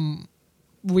in some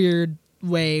weird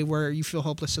way where you feel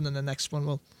hopeless, and then the next one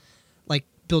will, like,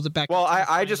 build it back. Well,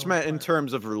 I just meant in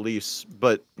terms of release,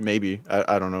 but maybe.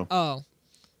 I don't know. Oh.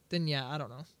 Then, yeah, I don't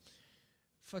know.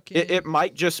 It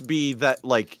might just be that,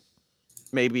 like,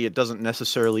 maybe it doesn't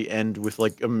necessarily end with,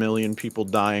 like, 1 million people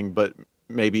dying, but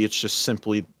maybe it's just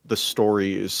simply the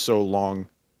story is so long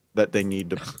that they need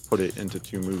to put it into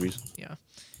 2 movies. Yeah.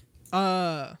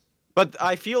 But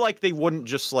I feel like they wouldn't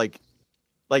just, like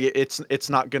it's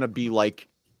not going to be, like,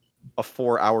 a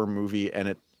 4-hour movie and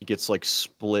it gets, like,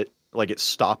 split. Like, it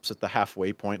stops at the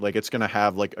halfway point. Like, it's going to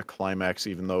have, like, a climax,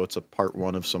 even though it's a part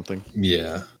 1 of something.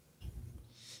 Yeah.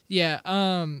 Yeah,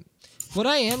 what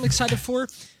I am excited for,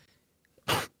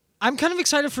 I'm kind of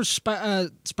excited for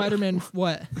Spider-Man.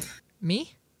 What?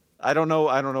 Me? I don't know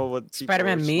what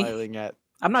Spider-Man people are me? smiling at.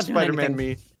 I'm not doing Spider-Man anything.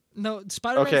 me. No,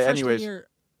 Spider-Man. Okay, first anyways. Year,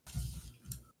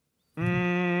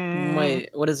 Wait,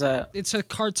 what is that? it's a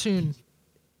cartoon.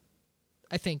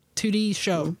 I think 2D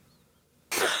show.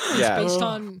 Yeah. Based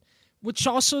on, which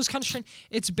also is kind of strange.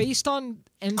 It's based on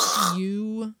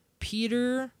MCU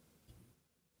Peter.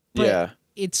 But Yeah.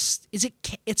 It's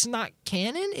not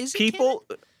canon? Is it People,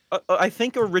 I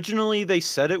think originally they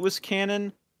said it was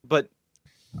canon, but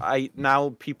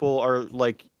now people are,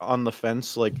 like, on the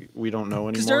fence, like, we don't know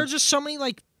anymore. Because there are just so many,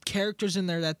 like, characters in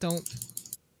there that don't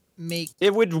make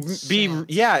it would be sense.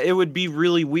 it would be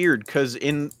really weird because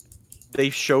they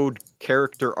showed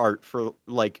character art for,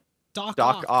 like,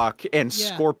 Doc Ock and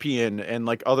Yeah. Scorpion and,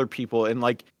 like, other people, and,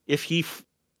 like, if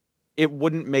it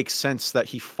wouldn't make sense that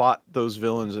he fought those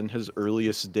villains in his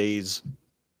earliest days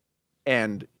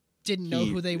and didn't know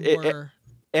who they it- were.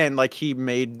 and like he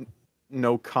made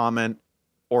no comment,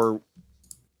 or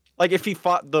like if he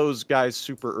fought those guys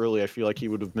super early, I feel like he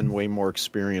would have been way more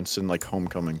experienced in, like,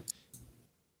 Homecoming.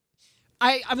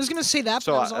 I was gonna say that,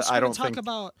 So but I was also I gonna don't talk think-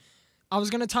 about. I was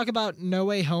gonna talk about No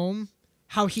Way Home,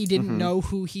 how he didn't Mhm. know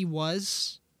who he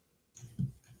was.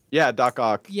 Yeah, Doc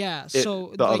Ock. Yeah,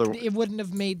 so the like other- it wouldn't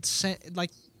have made sense.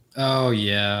 Like, Oh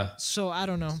yeah. so I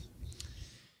don't know.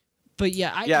 But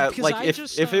yeah, because like I if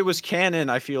just, it was canon,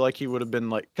 I feel like he would have been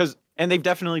like, and they've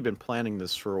definitely been planning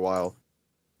this for a while.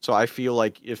 So I feel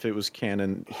like if it was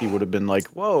canon, he would have been like,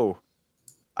 "Whoa,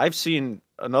 I've seen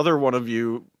another one of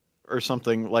you or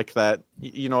something like that.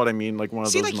 You know what I mean? Like one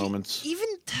of those moments. Even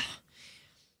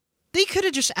they could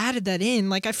have just added that in.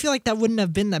 Like, I feel like that wouldn't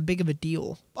have been that big of a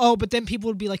deal. Oh, but then people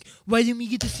would be like, why didn't we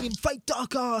get to see him fight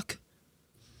Doc Ock?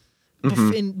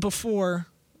 Before.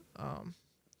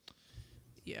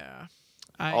 Yeah.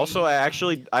 I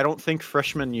don't think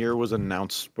freshman year was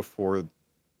announced before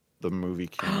the movie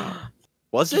came out.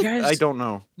 Was it? I don't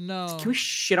know. No. Can we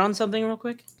shit on something real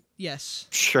quick? Yes.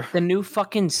 Sure. The new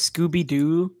fucking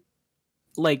Scooby-Doo,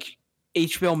 like,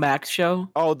 HBO Max show.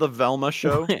 Oh, the Velma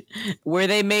show? Where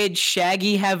they made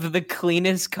Shaggy have the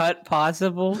cleanest cut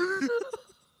possible.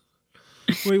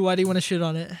 Wait, why do you want to shit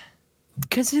on it?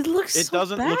 Because it looks It so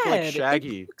doesn't bad. look like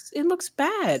Shaggy. It looks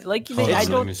bad. Like,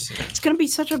 it's going to be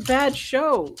such a bad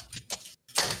show.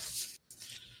 It's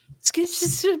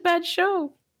just a bad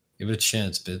show. Give it a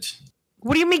chance, bitch.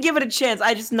 What do you mean give it a chance?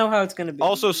 I just know how it's going to be.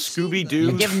 Also,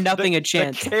 Scooby-Doo. Give nothing a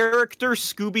chance. The character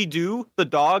Scooby-Doo, the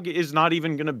dog, is not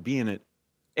even going to be in it.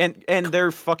 And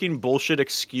their fucking bullshit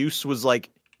excuse was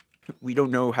like, we don't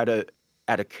know how to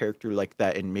add a character like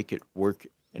that and make it work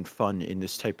and fun in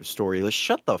this type of story. Let's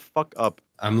shut the fuck up.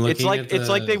 It's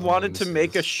like they wanted to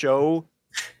make a show,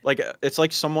 like it's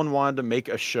like someone wanted to make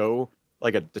a show,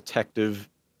 like a detective,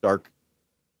 dark,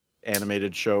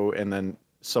 animated show, and then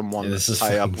someone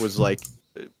high up was like,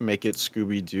 make it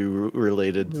Scooby-Doo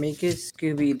related. Make it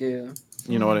Scooby-Doo.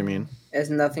 You know what I mean? It has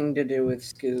nothing to do with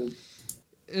Scoob.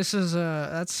 This is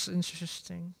that's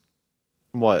interesting.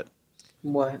 What?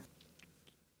 What?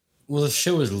 Well, the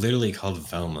show is literally called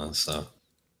Velma, so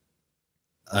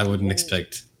I wouldn't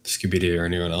expect Scooby-Doo or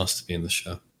anyone else to be in the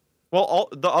show. Well, all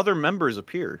the other members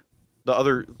appear. The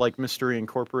other like Mystery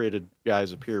Incorporated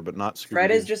guys appear, but not Scooby-Doo.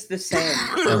 Fred is just the same.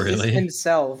 Oh, really? He's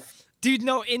himself. Dude,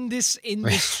 no, in this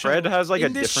show, Fred has like a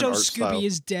different art Scooby style.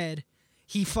 is dead.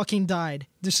 He fucking died.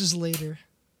 This is later.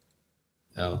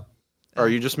 Oh. Are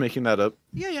you just making that up?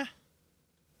 Yeah.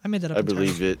 I made that up. I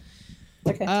believe it.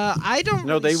 Okay. I don't.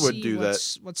 No, really they would see do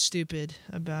that. What's stupid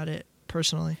about it,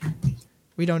 personally?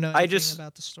 We don't know anything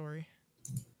about the story.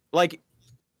 Like,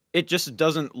 it just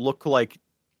doesn't look like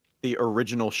the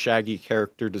original Shaggy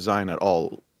character design at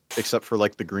all, except for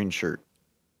like the green shirt.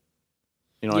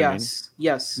 You know what I mean?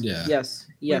 Yes. Yeah. Yes.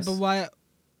 Wait, but why?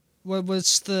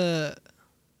 What's the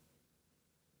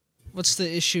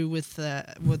issue with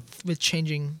that? With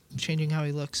changing how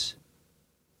he looks?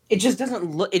 It just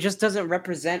doesn't look. It just doesn't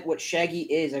represent what Shaggy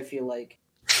is. I feel like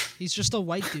he's just a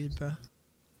white dude, bro.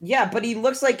 Yeah, but he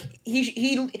looks like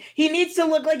he needs to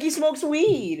look like he smokes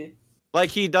weed.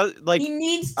 Like he does. Like he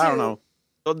needs to. I don't know.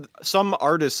 Some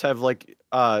artists have like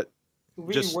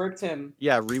reworked him.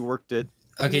 Yeah, reworked it.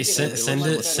 Okay, send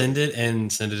it in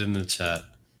the chat.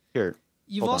 Here.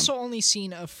 You've also only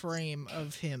seen a frame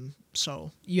of him,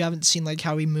 so you haven't seen like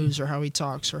how he moves or how he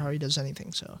talks or how he does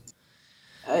anything. So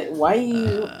I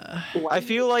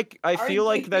feel like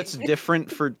that's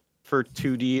different for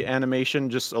 2D animation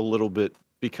just a little bit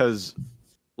because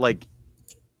like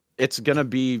it's gonna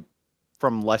be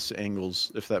from less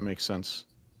angles if that makes sense.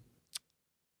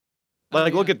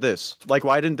 Like look at this. Like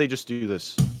why didn't they just do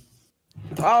this?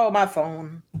 Oh, my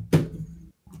phone.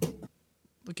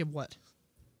 Look at what?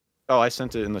 Oh, I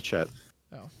sent it in the chat.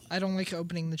 Oh, I don't like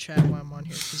opening the chat while I'm on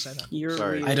here because I don't.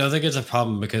 Sorry. I don't think it's a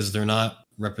problem because they're not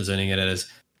representing it as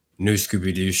new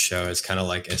Scooby-Doo show. It's kind of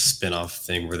like a spin-off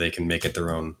thing where they can make it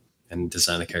their own and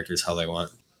design the characters how they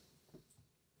want.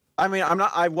 I mean,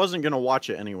 I wasn't gonna watch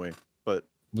it anyway, but.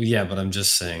 Well, yeah, but I'm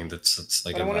just saying that's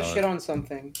like. I want to shit on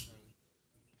something.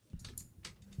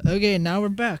 Okay, now we're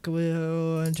back.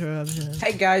 Interruption.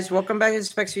 Hey guys, welcome back to the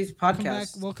Specs Feast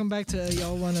podcast. Welcome back to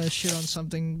y'all want to shit on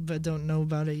something but don't know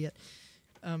about it yet.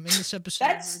 In this episode,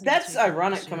 that's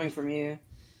ironic coming from you.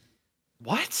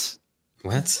 What?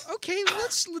 What? Okay,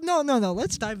 let's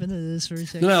Let's dive into this for a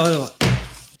second. No.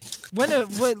 When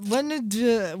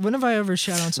have I ever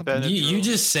shit on something? You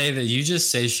just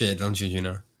say shit, don't you? You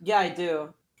know. Yeah, I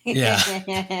do. Yeah.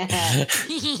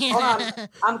 Hold on.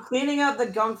 I'm cleaning out the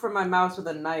gunk from my mouse with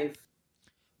a knife.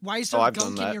 Why is there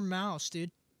gunk in your mouse, dude?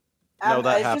 No,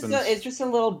 that happens. It's just a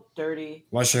little dirty.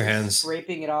 Wash your hands.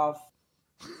 Scraping it off.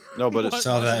 No, but it's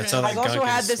all that. I've also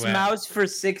had this sweat. mouse for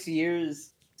 6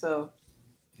 years, so.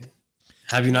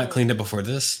 Have you not cleaned it before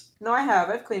this? No, I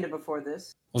have. I've cleaned it before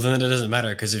this. Well, then it doesn't matter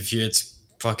because if it's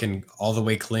fucking all the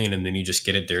way clean and then you just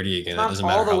get it dirty again, it doesn't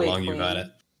matter how long you've had it.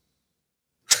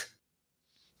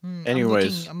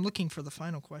 Anyways, I'm looking for the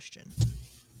final question.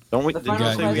 Don't we? Did you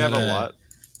say we have a lot?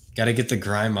 Gotta get the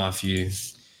grime off you.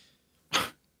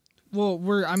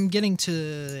 Well, I'm getting to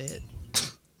it.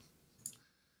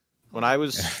 When I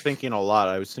was thinking a lot,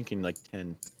 I was thinking like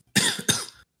 10.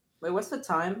 Wait, what's the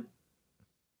time?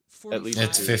 At least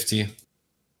it's 50.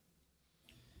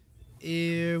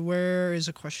 Where is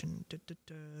a question?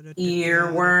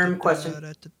 Earworm question.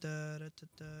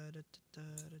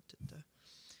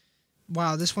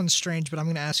 Wow, this one's strange, but I'm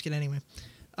going to ask it anyway.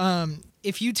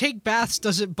 If you take baths,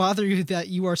 does it bother you that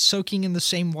you are soaking in the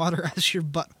same water as your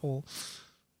butthole?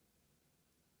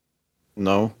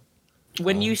 No.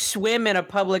 When you swim in a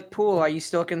public pool, are you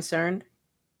still concerned?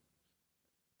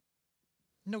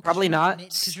 No, probably not.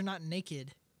 Because you're not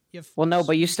naked. Well, no,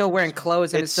 but you're still wearing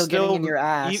clothes and it's still getting in your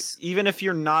ass. Even if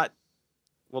you're not.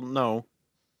 Well, no.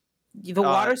 The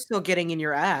water's still getting in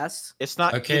your ass. It's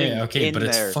not. Okay, but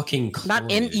there. It's fucking chlorine.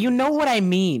 Not in. You know what I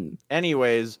mean.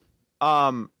 Anyways,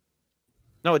 no,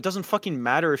 it doesn't fucking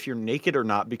matter if you're naked or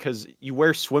not because you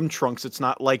wear swim trunks. It's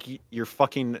not like your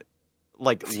fucking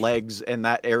legs and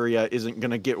that area isn't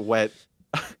gonna get wet.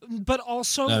 But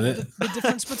also, the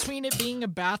difference between it being a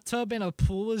bathtub and a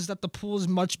pool is that the pool is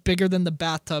much bigger than the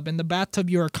bathtub. In the bathtub,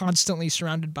 you are constantly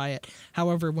surrounded by it.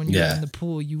 However, when you're in the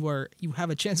pool, you have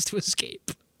a chance to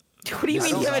escape. What do you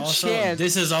mean you have a chance?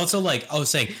 This is also like,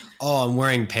 saying, I'm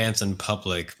wearing pants in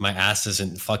public. My ass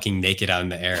isn't fucking naked out in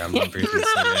the air. I'm not breathing the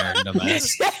same air, dumbass.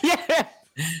 Yeah.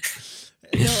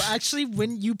 No, actually,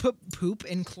 when you put poop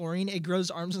in chlorine, it grows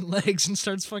arms and legs and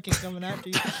starts fucking coming after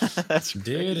you. That's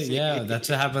dude, yeah, that's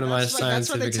what happened to my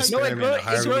scientific experiment at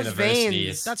Harvard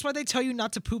University. That's why they tell you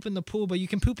not to poop in the pool, but you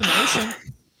can poop in the ocean.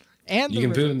 And you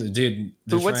can poop in the dude.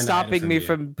 But what's stopping me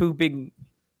from pooping?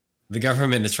 The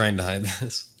government is trying to hide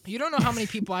this. You don't know how many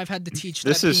people I've had to teach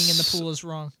that being in the pool is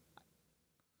wrong.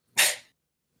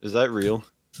 Is that real?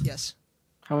 Yes.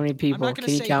 How many people? Can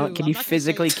you count? Can you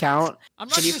physically count? I'm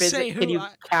not going to say who. Can you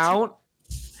count?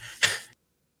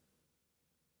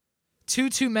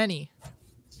 Too many.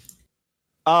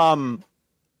 Be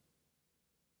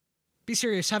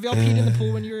serious. Have y'all peed in the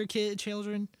pool when you were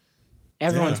children?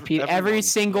 Everyone's peed. Every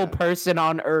single person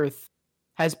on Earth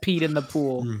has peed in the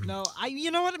pool. No,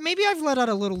 you know what? Maybe I've let out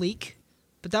a little leak,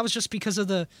 but that was just because of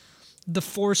the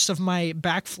force of my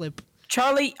backflip.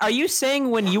 Charlie, are you saying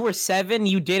when you were 7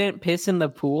 you didn't piss in the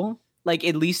pool? Like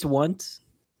at least once?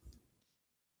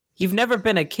 You've never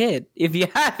been a kid if you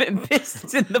haven't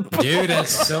pissed in the pool. Dude,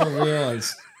 that's so real.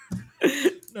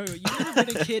 No, you've never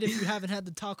been a kid if you haven't had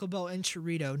the Taco Bell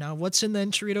enchilada. Now, what's in the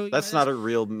enchilada? That's not a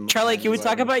real... Charlie, can we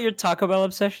talk about your Taco Bell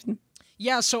obsession?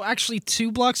 Yeah, so actually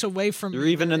 2 blocks away from... You're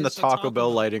even in the Taco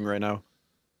Bell lighting right now.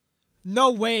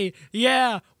 No way.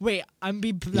 Yeah. Wait, I'm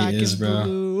be black and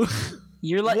blue.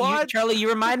 You're like Charlie.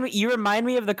 You remind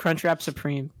me of the Crunchwrap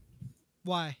Supreme.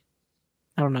 Why?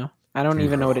 I don't know. I don't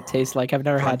even know what it tastes like. I've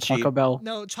never had Taco Bell.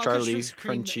 No, Charlie,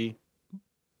 crunchy.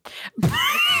 No,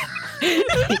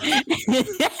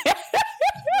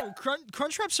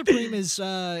 Crunchwrap Supreme is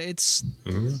it's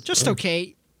just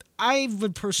okay. I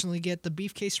would personally get the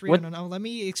beef quesadilla. No, let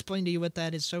me explain to you what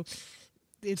that is. So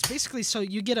it's basically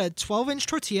you get a 12-inch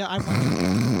tortilla.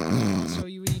 So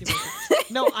you eat it with it.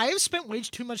 No, I have spent way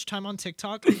too much time on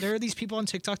TikTok. There are these people on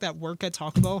TikTok that work at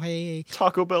Taco Bell. Hey.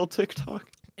 Taco Bell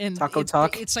TikTok. And Taco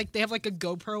Talk. It's like they have like a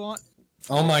GoPro on.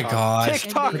 Oh my god!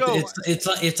 TikTok.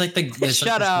 It's like the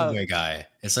Subway guy.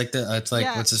 It's like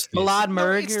what's his face? Vlad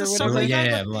Merg or whatever.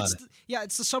 Yeah, Vlad.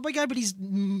 It's the Subway guy, but he's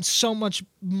so much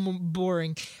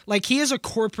boring. Like he is a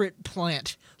corporate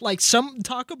plant. Like some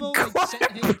Taco Bell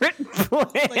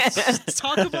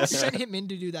sent him in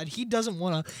to do that. He doesn't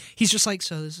want to. He's just like,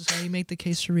 so this is how you make the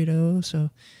quesadilla.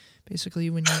 So basically,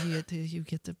 when you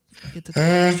get the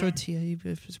tortilla, you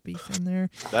put beef in there.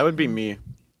 That would be me.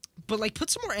 But like, put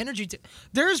some more energy to.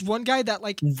 There's one guy that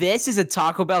like. This is a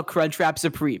Taco Bell Crunchwrap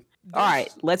Supreme. All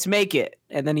right, let's make it.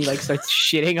 And then he like starts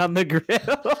shitting on the grill.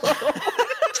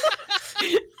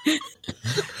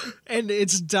 And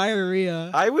it's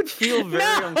diarrhea. I would feel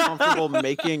very uncomfortable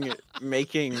making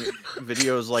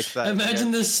videos like that.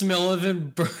 Imagine the smell of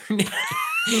it burning.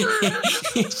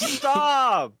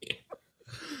 Stop.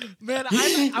 Man,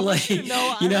 I want you to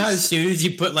know. You know how as soon as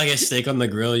you put like a steak on the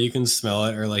grill, you can smell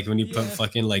it, or like when you put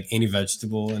fucking like any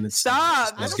vegetable and it's good.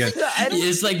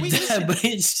 It's like that, but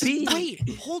it's wait,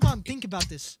 hold on, think about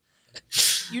this.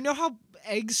 You know how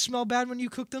eggs smell bad when you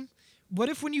cook them? What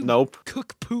if when you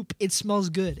cook poop, it smells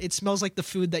good? It smells like the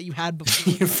food that you had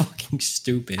before. You're fucking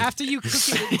stupid. After you cook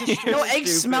it, no,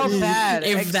 eggs smell bad.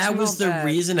 If that was the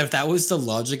reason, if that was the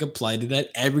logic applied to that,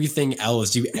 everything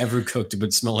else you ever cooked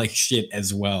would smell like shit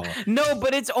as well. No,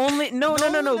 but it's only no,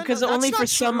 because only for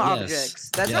some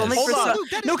objects. That's only for some.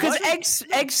 No, because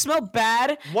eggs smell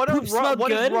bad. What is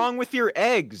wrong with your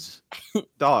eggs,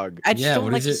 dog? I just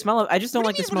don't like the smell of. I just don't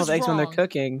like the smell of eggs when they're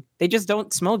cooking. They just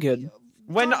don't smell good.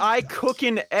 When I cook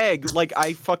an egg, like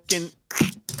I fucking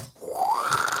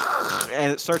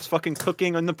and it starts fucking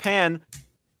cooking in the pan,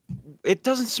 It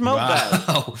doesn't smell bad.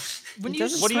 When you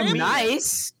what do you mean?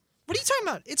 Nice. What are you talking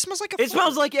about? It smells like a. It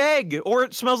smells like egg, or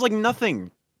it smells like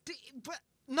nothing. But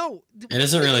no. It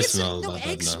doesn't really smell. No,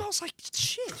 egg smells like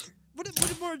shit.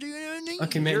 What more do you?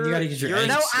 Okay, man, you gotta get your eggs.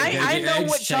 No, I know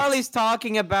what Charlie's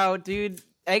talking about, dude.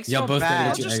 Eggs smell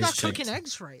bad. I'm just not cooking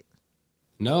eggs right.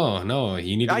 No,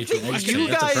 you need to get your eggs checked. You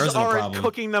guys aren't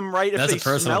cooking them right if they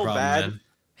smell bad. Man.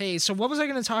 Hey, so what was I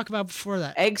going to talk about before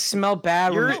that? Eggs smell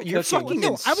bad. You're fucking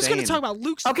insane. I was going to talk about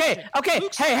Luke's. Okay.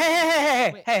 Luke's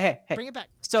Hey. Bring it back.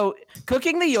 So,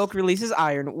 cooking the yolk releases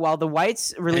iron, while the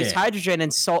whites release hydrogen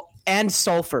and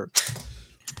sulfur.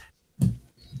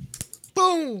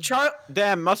 Boom.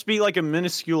 Damn, must be like a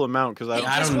minuscule amount because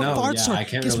I don't know. Farts I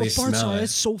can't really smell it.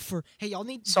 It's sulfur. Hey, y'all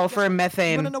need sulfur and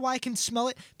methane. You wanna know why I can smell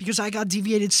it? Because I got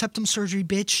deviated septum surgery,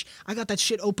 bitch. I got that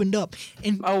shit opened up.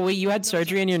 And wait, you had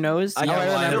surgery in your nose? I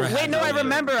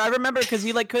remember. I remember because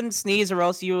you like couldn't sneeze or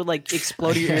else you would like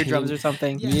explode your eardrums or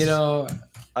something. Yes. You know,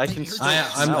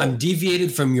 I'm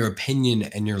deviated from your opinion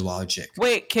and your logic.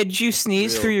 Wait, could you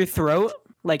sneeze through your throat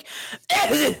like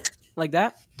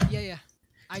that? Yeah.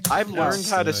 I've learned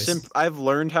how to I've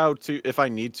learned how to, if I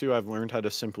need to, I've learned how to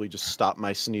simply just stop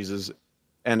my sneezes,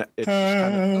 and it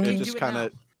just kind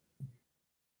of.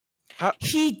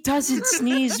 He doesn't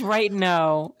sneeze right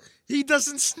now. He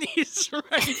doesn't sneeze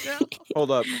right now.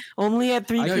 Hold up. Only at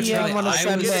 3 p.m. on a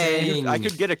Sunday. I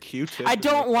could get a Q-tip. I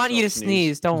don't want you to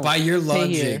sneeze. Don't. By your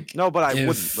logic. No, but I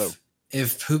wouldn't though.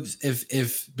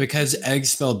 If because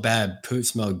eggs smell bad, poop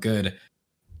smell good.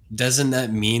 Doesn't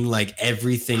that mean like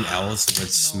everything else would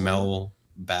smell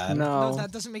bad? No, that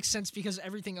doesn't make sense because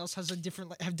everything else has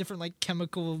different like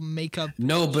chemical makeup.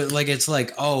 No, but like it's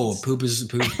like poop is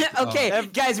poop. Okay,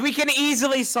 guys, we can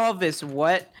easily solve this.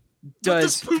 What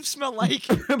does poop smell like?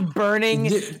 Burning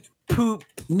poop.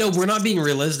 No, we're not being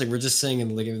realistic. We're just saying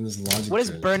and like giving this logic. What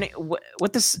is burning?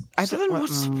 What this? What's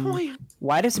the point?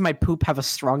 Why does my poop have a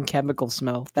strong chemical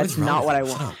smell? That's not what I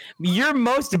want. Your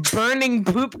most burning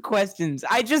poop questions.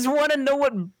 I just want to know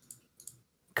what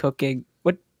cooking.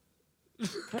 What?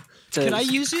 Can I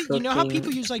use it? You know how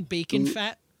people use like bacon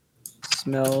fat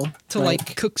smell to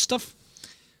like cook stuff?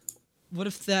 What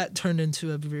if that turned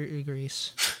into a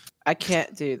grease? I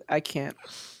can't, dude. I can't.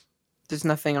 There's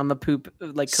nothing on the poop,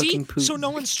 like cooking poop. So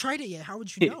no one's tried it yet. How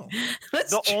would you know?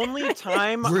 The only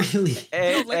time really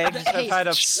eggs have had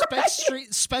a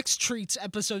Specs Treats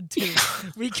episode 2.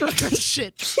 We cook that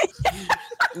shit.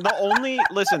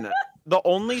 The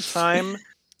only time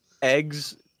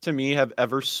eggs to me have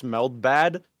ever smelled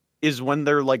bad is when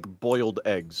they're like boiled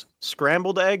eggs.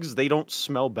 Scrambled eggs, they don't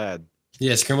smell bad.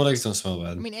 Yeah, scrambled eggs don't smell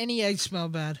bad. I mean, any eggs smell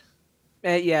bad.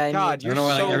 Yeah. God, you're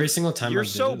like every single time you're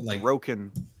so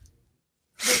broken.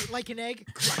 Wait, like an egg?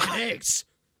 Cracking eggs.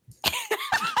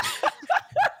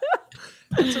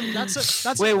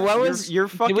 That's Wait, what was you're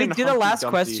fucking? Did we do the last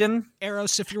Dumpty. question?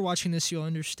 Eros, if you're watching this, you'll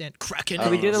understand. Cracking eggs.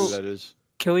 Did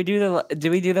we do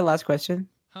the last question?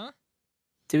 Huh?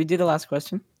 Did we do the last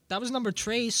question? That was number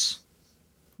trace.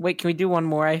 Wait, can we do one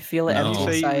more? I feel it. Did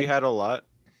you say we had a lot?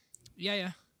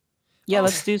 Yeah. Yeah,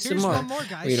 let's do some more. One more,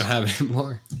 guys. We don't have any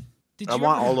more. I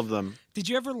want all of them. Did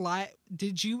you ever lie?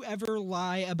 Did you ever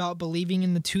lie about believing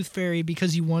in the Tooth Fairy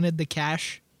because you wanted the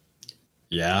cash?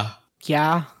 Yeah.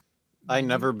 Yeah. I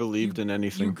never believed in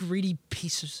anything. You greedy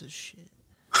pieces of shit.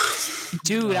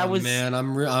 Dude, I was. Man,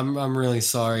 I'm really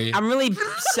sorry. I'm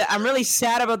really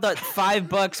sad about the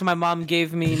 $5 my mom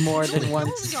gave me more than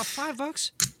once. You only got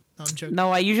 $5? No, I'm joking.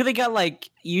 No, I usually got like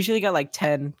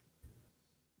 10.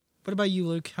 What about you,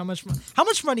 Luke? How much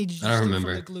money did you steal from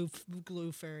the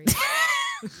glue fairy?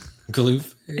 Glue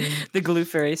fairy? The glue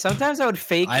fairy. Sometimes I would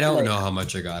fake. I don't know how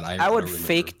much I got. I would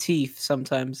fake teeth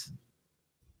sometimes.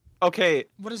 Okay.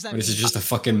 What does that mean? Is it just a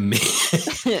fucking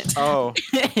myth? Oh.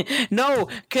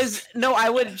 I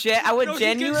would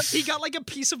genuinely. He got like a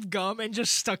piece of gum and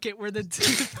just stuck it where the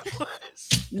tooth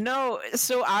was. No,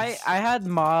 so I had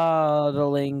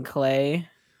modeling clay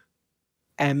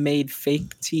and made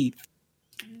fake teeth.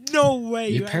 No way.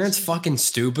 Your parents fucking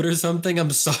stupid or something?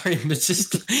 I'm sorry, but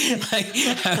just like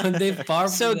they far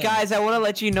from So guys, I want to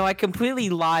let you know I completely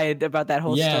lied about that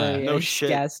whole story. No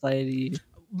shit. Gaslighting.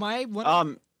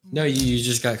 No, you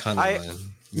just got kind of lying.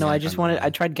 No, I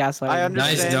tried gaslighting. I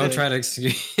understand. Nice, don't try to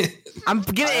excrete. I'm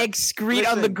gonna excrete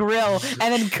on the grill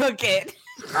and then cook it.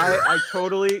 I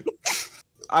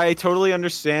totally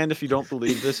understand if you don't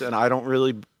believe this, and I don't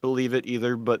really believe it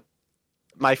either, but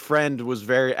my friend was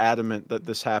very adamant that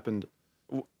this happened.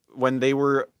 When they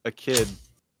were a kid,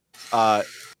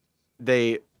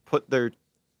 they put their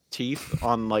teeth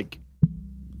on like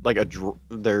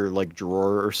their like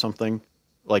drawer or something,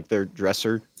 like their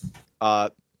dresser,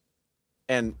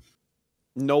 and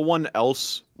no one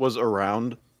else was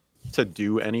around to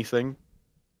do anything.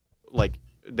 Like,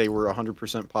 they were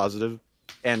 100% positive,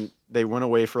 and they went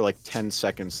away for like 10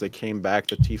 seconds. They came back,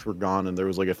 the teeth were gone, and there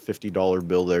was like a $50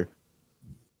 bill there.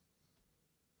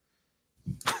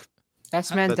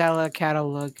 That's Mandela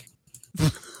catalog.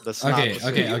 That's Okay,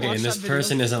 not and this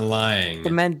person isn't lying.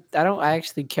 I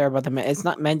actually care about the It's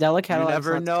not Mandela catalog. You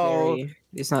never know. Scary.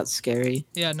 It's not scary.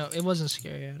 Yeah, no, it wasn't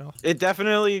scary at all. It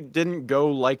definitely didn't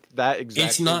go like that exactly.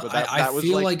 It's not. But that I was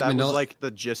feel like that Mandela, was like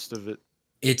the gist of it.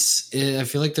 I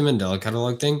feel like the Mandela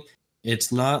catalog thing.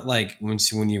 It's not like when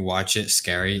you watch it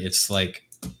scary. It's like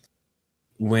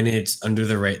when it's under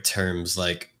the right terms,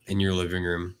 like in your living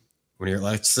room. When you're,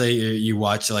 let's say you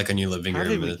watch it like in your living How room,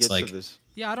 did we and it's get like to this?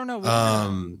 Yeah, I don't know.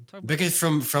 because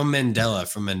from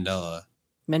Mandela.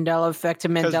 Mandela effect to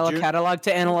Mandela catalog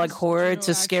to analog horror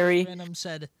to scary. Venom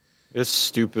said. It's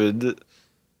stupid.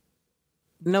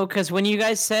 No, because when you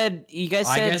guys said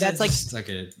that's like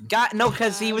God. No,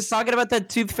 because he was talking about the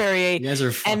Tooth Fairy. You guys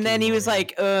are and then he was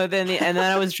like, then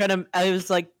I was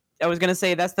gonna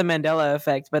say that's the Mandela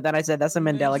effect, but then I said that's the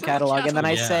Mandela catalog, and then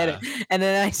I said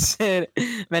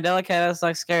Mandela catalog's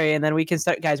not scary, and then we can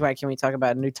start, guys. Why can we talk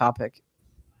about a new topic?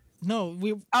 No,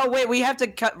 Oh wait, we have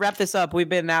to wrap this up. We've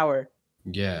been an hour.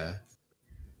 Yeah.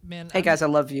 Man. Hey guys, I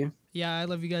love you. Yeah, I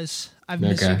love you guys. I've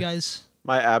missed you guys.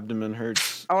 My abdomen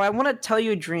hurts. Oh, I want to tell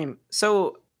you a dream.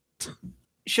 So,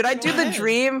 should I do the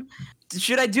dream?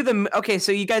 Should I do the? Okay,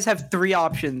 so you guys have 3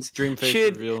 options. Dream face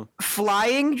Should reveal.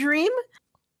 flying dream,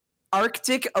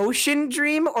 Arctic Ocean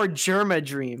dream, or Germa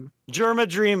dream? Germa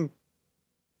dream.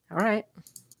 All right.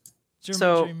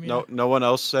 German dream, yeah. No one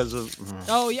else says it.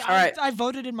 Oh yeah, All right. I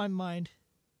voted in my mind.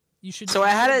 You should. So I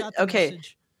had it. Okay.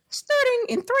 Message. Starting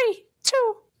in 3,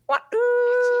 2, 1.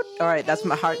 All right, that's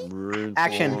my heart.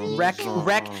 Action. Rec.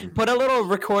 Put a little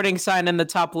recording sign in the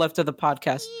top left of the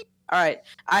podcast. All right.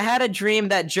 I had a dream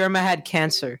that Germa had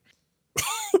cancer,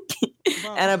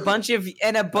 and a bunch of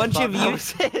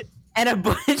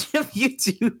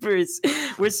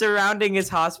YouTubers were surrounding his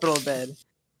hospital bed,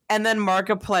 and then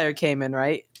Markiplier came in,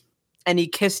 right, and he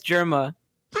kissed Germa.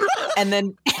 And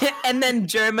then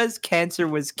Germa's cancer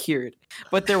was cured,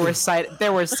 but there were side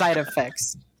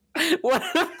effects. One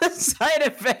of the side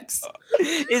effects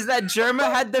is that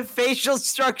Germa had the facial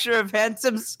structure of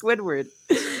handsome Squidward.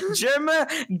 Germa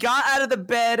got out of the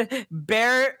bed,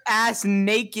 bare ass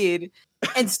naked,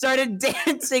 and started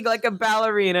dancing like a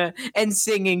ballerina and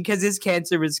singing because his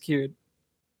cancer was cured.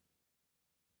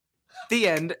 The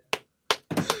end.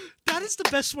 That is the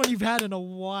best one you've had in a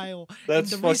while.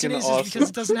 That's and the reason fucking is awesome. because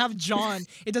it doesn't have John.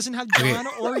 It doesn't have John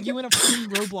or you in a fucking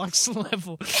Roblox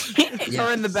level.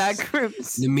 Or in the back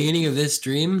rooms. The meaning of this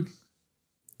dream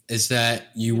is that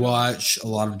you watch a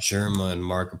lot of Germa and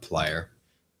Markiplier.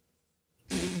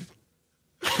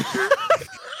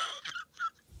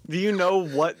 Do you know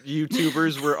what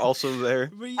YouTubers were also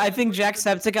there? I think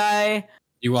Jacksepticeye.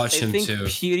 You watch him too.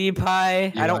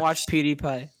 PewDiePie. I don't watch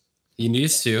PewDiePie. You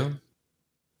used to.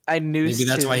 I knew. Maybe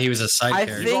that's why he was a side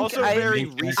character. He also very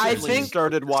recently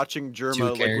started watching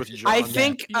Germa like with John. I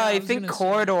think the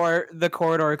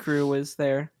Corridor crew was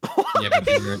there. Yeah, but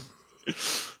they weren't.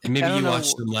 And maybe you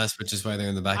watched them less, which is why they're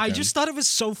in the background. I just thought it was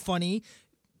so funny.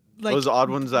 Like, those Odd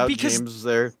Ones Out James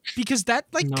there. Because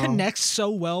that connects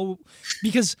so well.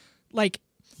 Because like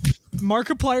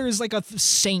Markiplier is like a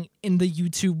saint in the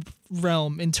YouTube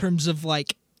realm in terms of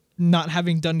like not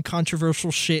having done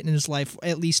controversial shit in his life,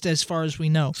 at least as far as we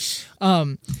know.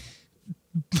 And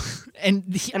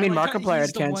Markiplier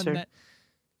had cancer.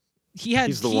 He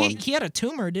had a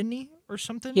tumor, didn't he, or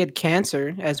something? He had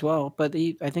cancer as well, but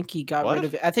I think he got rid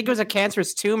of it. I think it was a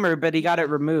cancerous tumor, but he got it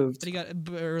removed. But he got it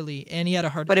early, and he had a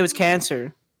heart. But it was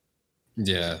cancer.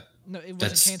 Yeah. No, it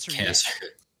wasn't cancer.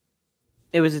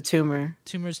 It was a tumor.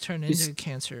 Tumors turn into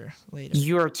cancer later.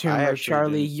 You're a tumor,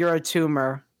 Charlie. You're a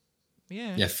tumor.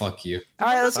 Yeah. Yeah, fuck you. All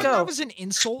right, let's go. That was an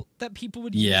insult that people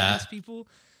would use against people.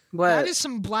 What? That is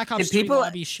some Black Ops 3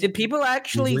 lobby shit. Did people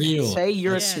actually say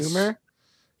you're a tumor?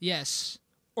 Yes.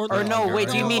 Or no, wait,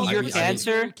 do you mean you're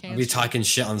cancer? Are we talking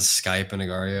shit on Skype and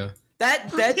Agario? That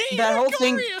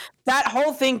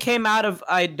whole thing came out of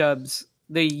iDubbbz.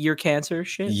 The your cancer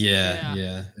shit.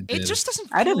 Yeah. It just doesn't.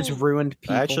 iDubbbz ruined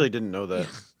people. I actually didn't know that.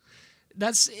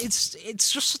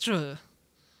 It's just such a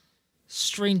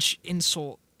strange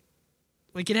insult.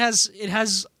 Like it has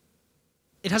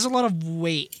a lot of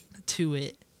weight to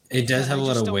it. It does have a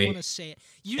lot of weight. Say it.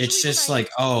 It's just like,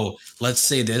 oh, let's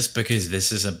say this because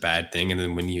this is a bad thing, and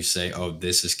then when you say, oh,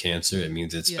 this is cancer, it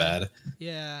means it's bad.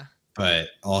 Yeah. But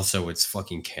also, it's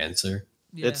fucking cancer.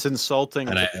 Yeah. It's insulting.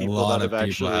 And to a lot of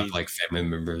people have like family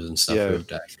members and stuff who have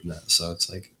died from that. So it's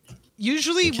like,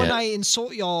 Usually when Okay. I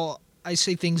insult y'all, I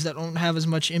say things that don't have as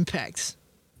much impact.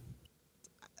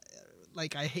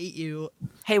 Like, I hate you.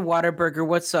 Hey, Waterburger,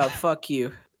 what's up? Fuck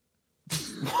you.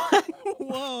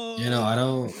 Whoa. You know, I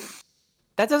don't.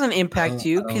 That doesn't impact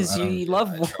you I don't- because I don't you get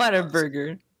love it. I try not to.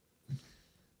 Waterburger.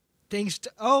 Thanks.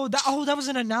 That was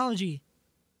an analogy.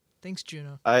 Thanks,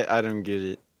 Juno. I don't get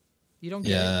it. You don't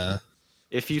get it. Yeah.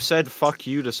 If you said "fuck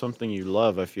you" to something you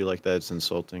love, I feel like that's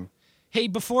insulting. Hey,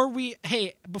 before we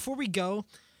go,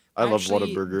 I love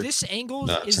actually, Whataburger. This angle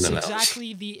No, it's is an analogy.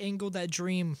 exactly the angle that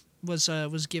Dream was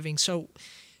giving. So,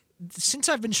 since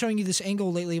I've been showing you this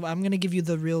angle lately, I'm gonna give you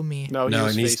the real me. No, he No,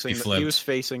 was it needs to be facing. He flipped. was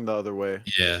facing the other way.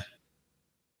 Yeah.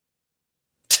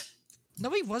 No,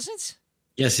 he wasn't.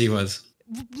 Yes, he was.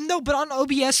 No, but on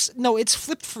OBS, no, it's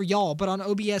flipped for y'all. But on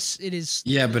OBS, it is.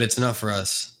 Yeah, but it's not for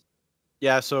us.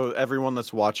 Yeah, so everyone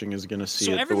that's watching is gonna see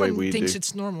So it the way everyone we thinks do.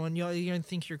 it's normal, and you're gonna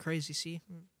think you're crazy. See,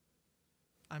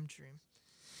 I'm Dream.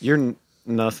 You're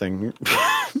nothing.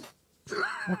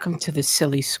 Welcome to the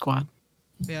silly squad.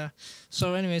 Yeah.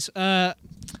 So, anyways, I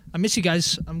miss you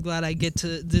guys. I'm glad I get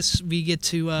to this. We get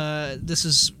to. This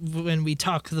is when we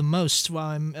talk the most while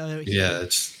I'm. Here. Yeah,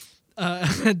 it's.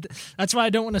 That's why I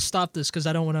don't want to stop this because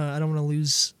I don't want to. I don't want to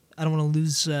lose. I don't want to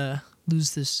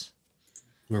lose this.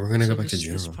 We're gonna go back to this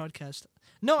Juno. podcast.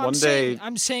 No, One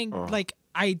I'm saying Oh. like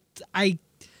I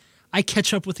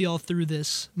catch up with y'all through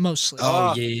this mostly.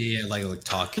 Oh yeah, like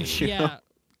talking. Yeah,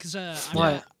 because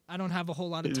What? I don't have a whole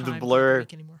lot of The time blur. to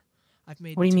make anymore. I've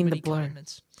made. What do you too mean the many blur?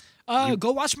 commitments.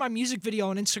 Go watch my music video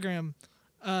on Instagram.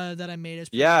 That I made. It's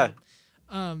pretty Yeah.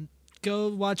 good. Go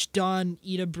watch Dawn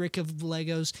eat a brick of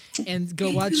Legos, and go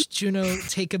watch Juno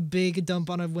take a big dump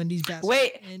on a Wendy's basket.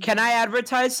 Wait, And- can I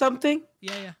advertise something?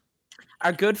 Yeah.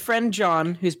 Our good friend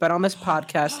John, who's been on this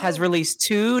podcast, has released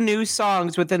 2 new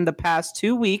songs within the past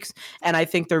 2 weeks, and I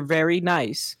think they're very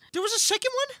nice. There was a second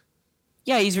one.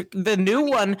 Yeah, he's the new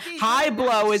one. he's High not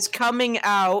Blow nice. is coming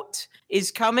out.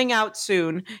 Is coming out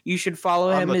soon. You should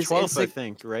follow On him. the His 12th, I Insta-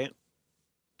 think, right?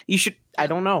 You should. I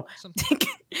don't know. Something.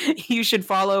 You should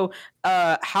follow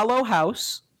Hello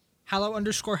House.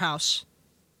 Hello_house.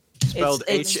 Spelled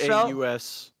it's spelled-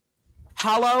 Haus.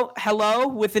 Hello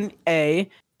with an A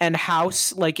and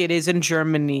house like it is in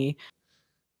Germany.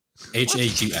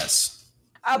 HAGS.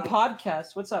 A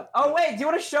podcast. What's up? Oh wait, do you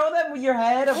want to show them your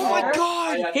head? Of Oh my hair?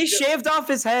 god! He shaved off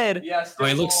his head. Oh,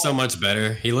 he looks so much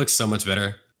better. He looks so much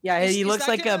better. Yeah, he looks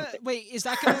like a. Wait, is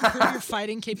that gonna improve your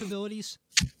fighting capabilities?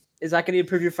 Is that going to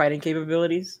improve your fighting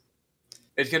capabilities?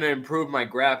 It's gonna improve my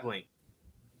grappling.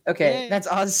 Okay, Yeah. that's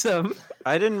awesome.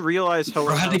 I didn't realize how.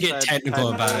 Bro, I had to get outside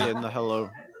technical had about I it. In the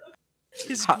hello.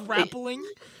 His Ha- grappling.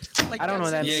 Like I don't know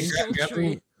what that that's means. his Yeah, skill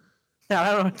grappling. tree. No,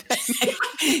 I don't know. What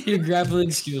that means. Your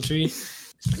grappling skill tree.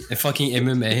 And fucking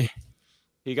MMA.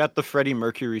 He got the Freddie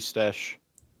Mercury stash.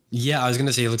 Yeah, I was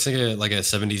gonna say he looks like a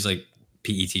 70s like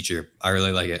PE teacher. I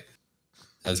really like it.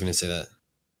 I was gonna say that.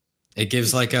 It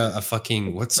gives like a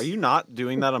fucking what's Are you not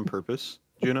doing that on purpose,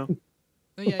 Juno?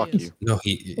 Oh, yeah, Fuck he is. you. no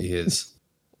he is.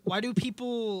 Why do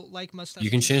people like mustaches? You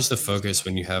can change the not like focus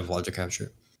when you have logic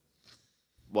capture.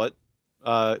 What?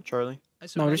 Charlie? I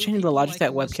said, No, why we're do changing the people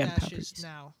Logitech like webcam mustaches properties.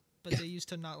 now, but they used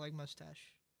to not like mustache.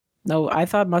 No, I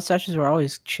thought mustaches were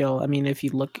always chill. I mean, if you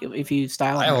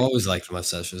style I them. right. always liked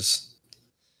mustaches.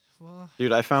 Well,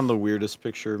 Dude, I found the weirdest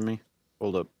picture of me.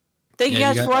 Hold up. Thank you Yeah,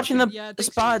 you guys got- for watching the Yeah, the thanks,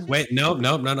 spot. Wait, no.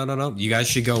 You guys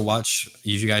should go watch.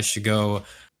 You guys should go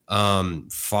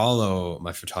follow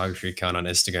my photography account on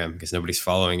Instagram because nobody's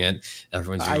following it.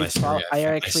 Everyone's doing I my story. I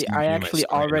actually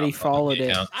already followed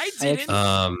it. I I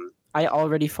didn't. I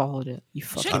already followed it. You Check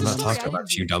fucking. I'm the not story talking I about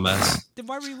didn't you, do. dumbass. Then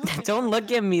why were you looking? Don't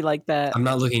look at me like that. I'm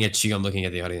not looking at you. I'm looking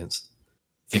at the audience.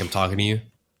 Think I'm talking to you?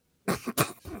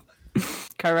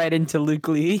 Cut right into Luke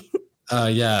Lee.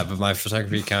 Yeah, but my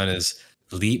photography account is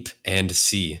Leap and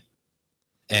C,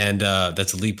 and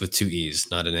that's Leap with 2 E's,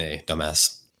 not an A.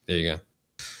 Dumbass. There you go.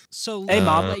 So, Hey,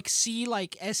 Mom. like C,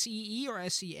 like SEE or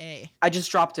SEA? I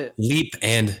just dropped it. Leap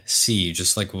and C,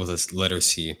 just like with a letter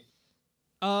C.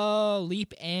 Oh,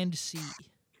 Leap and C.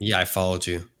 Yeah, I followed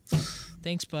you.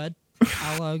 Thanks, bud.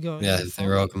 I'll go. Yeah, and follow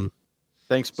you're you. welcome.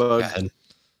 Thanks, Go bud. ahead.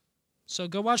 So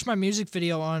go watch my music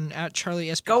video on at Charlie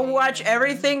SPK. Go watch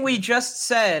everything we just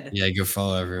said. Yeah, go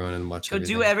follow everyone and watch Go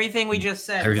everything. do everything we just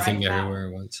said. Everything right now. everywhere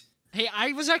at once. Hey,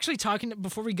 I was actually talking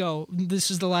before we go.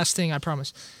 This is the last thing, I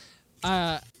promise.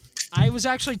 I was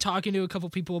actually talking to a couple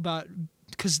people about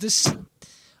because this,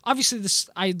 obviously, this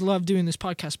I love doing this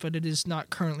podcast, but it is not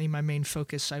currently my main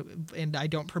focus. And I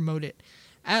don't promote it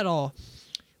at all.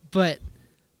 But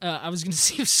I was gonna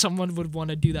see if someone would want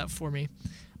to do that for me.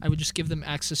 I would just give them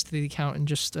access to the account and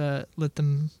just let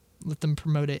them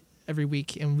promote it every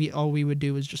week, and all we would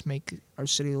do is just make our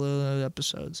City Load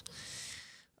episodes.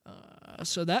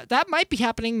 So that might be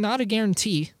happening, not a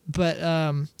guarantee,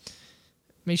 but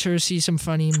make sure to see some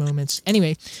funny moments.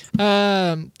 Anyway,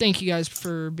 thank you guys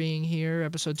for being here.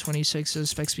 Episode 26 of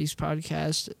Spec Speaks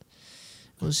Podcast.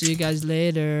 We'll see you guys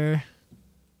later.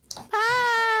 Bye.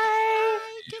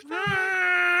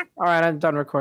 All right, I'm done recording.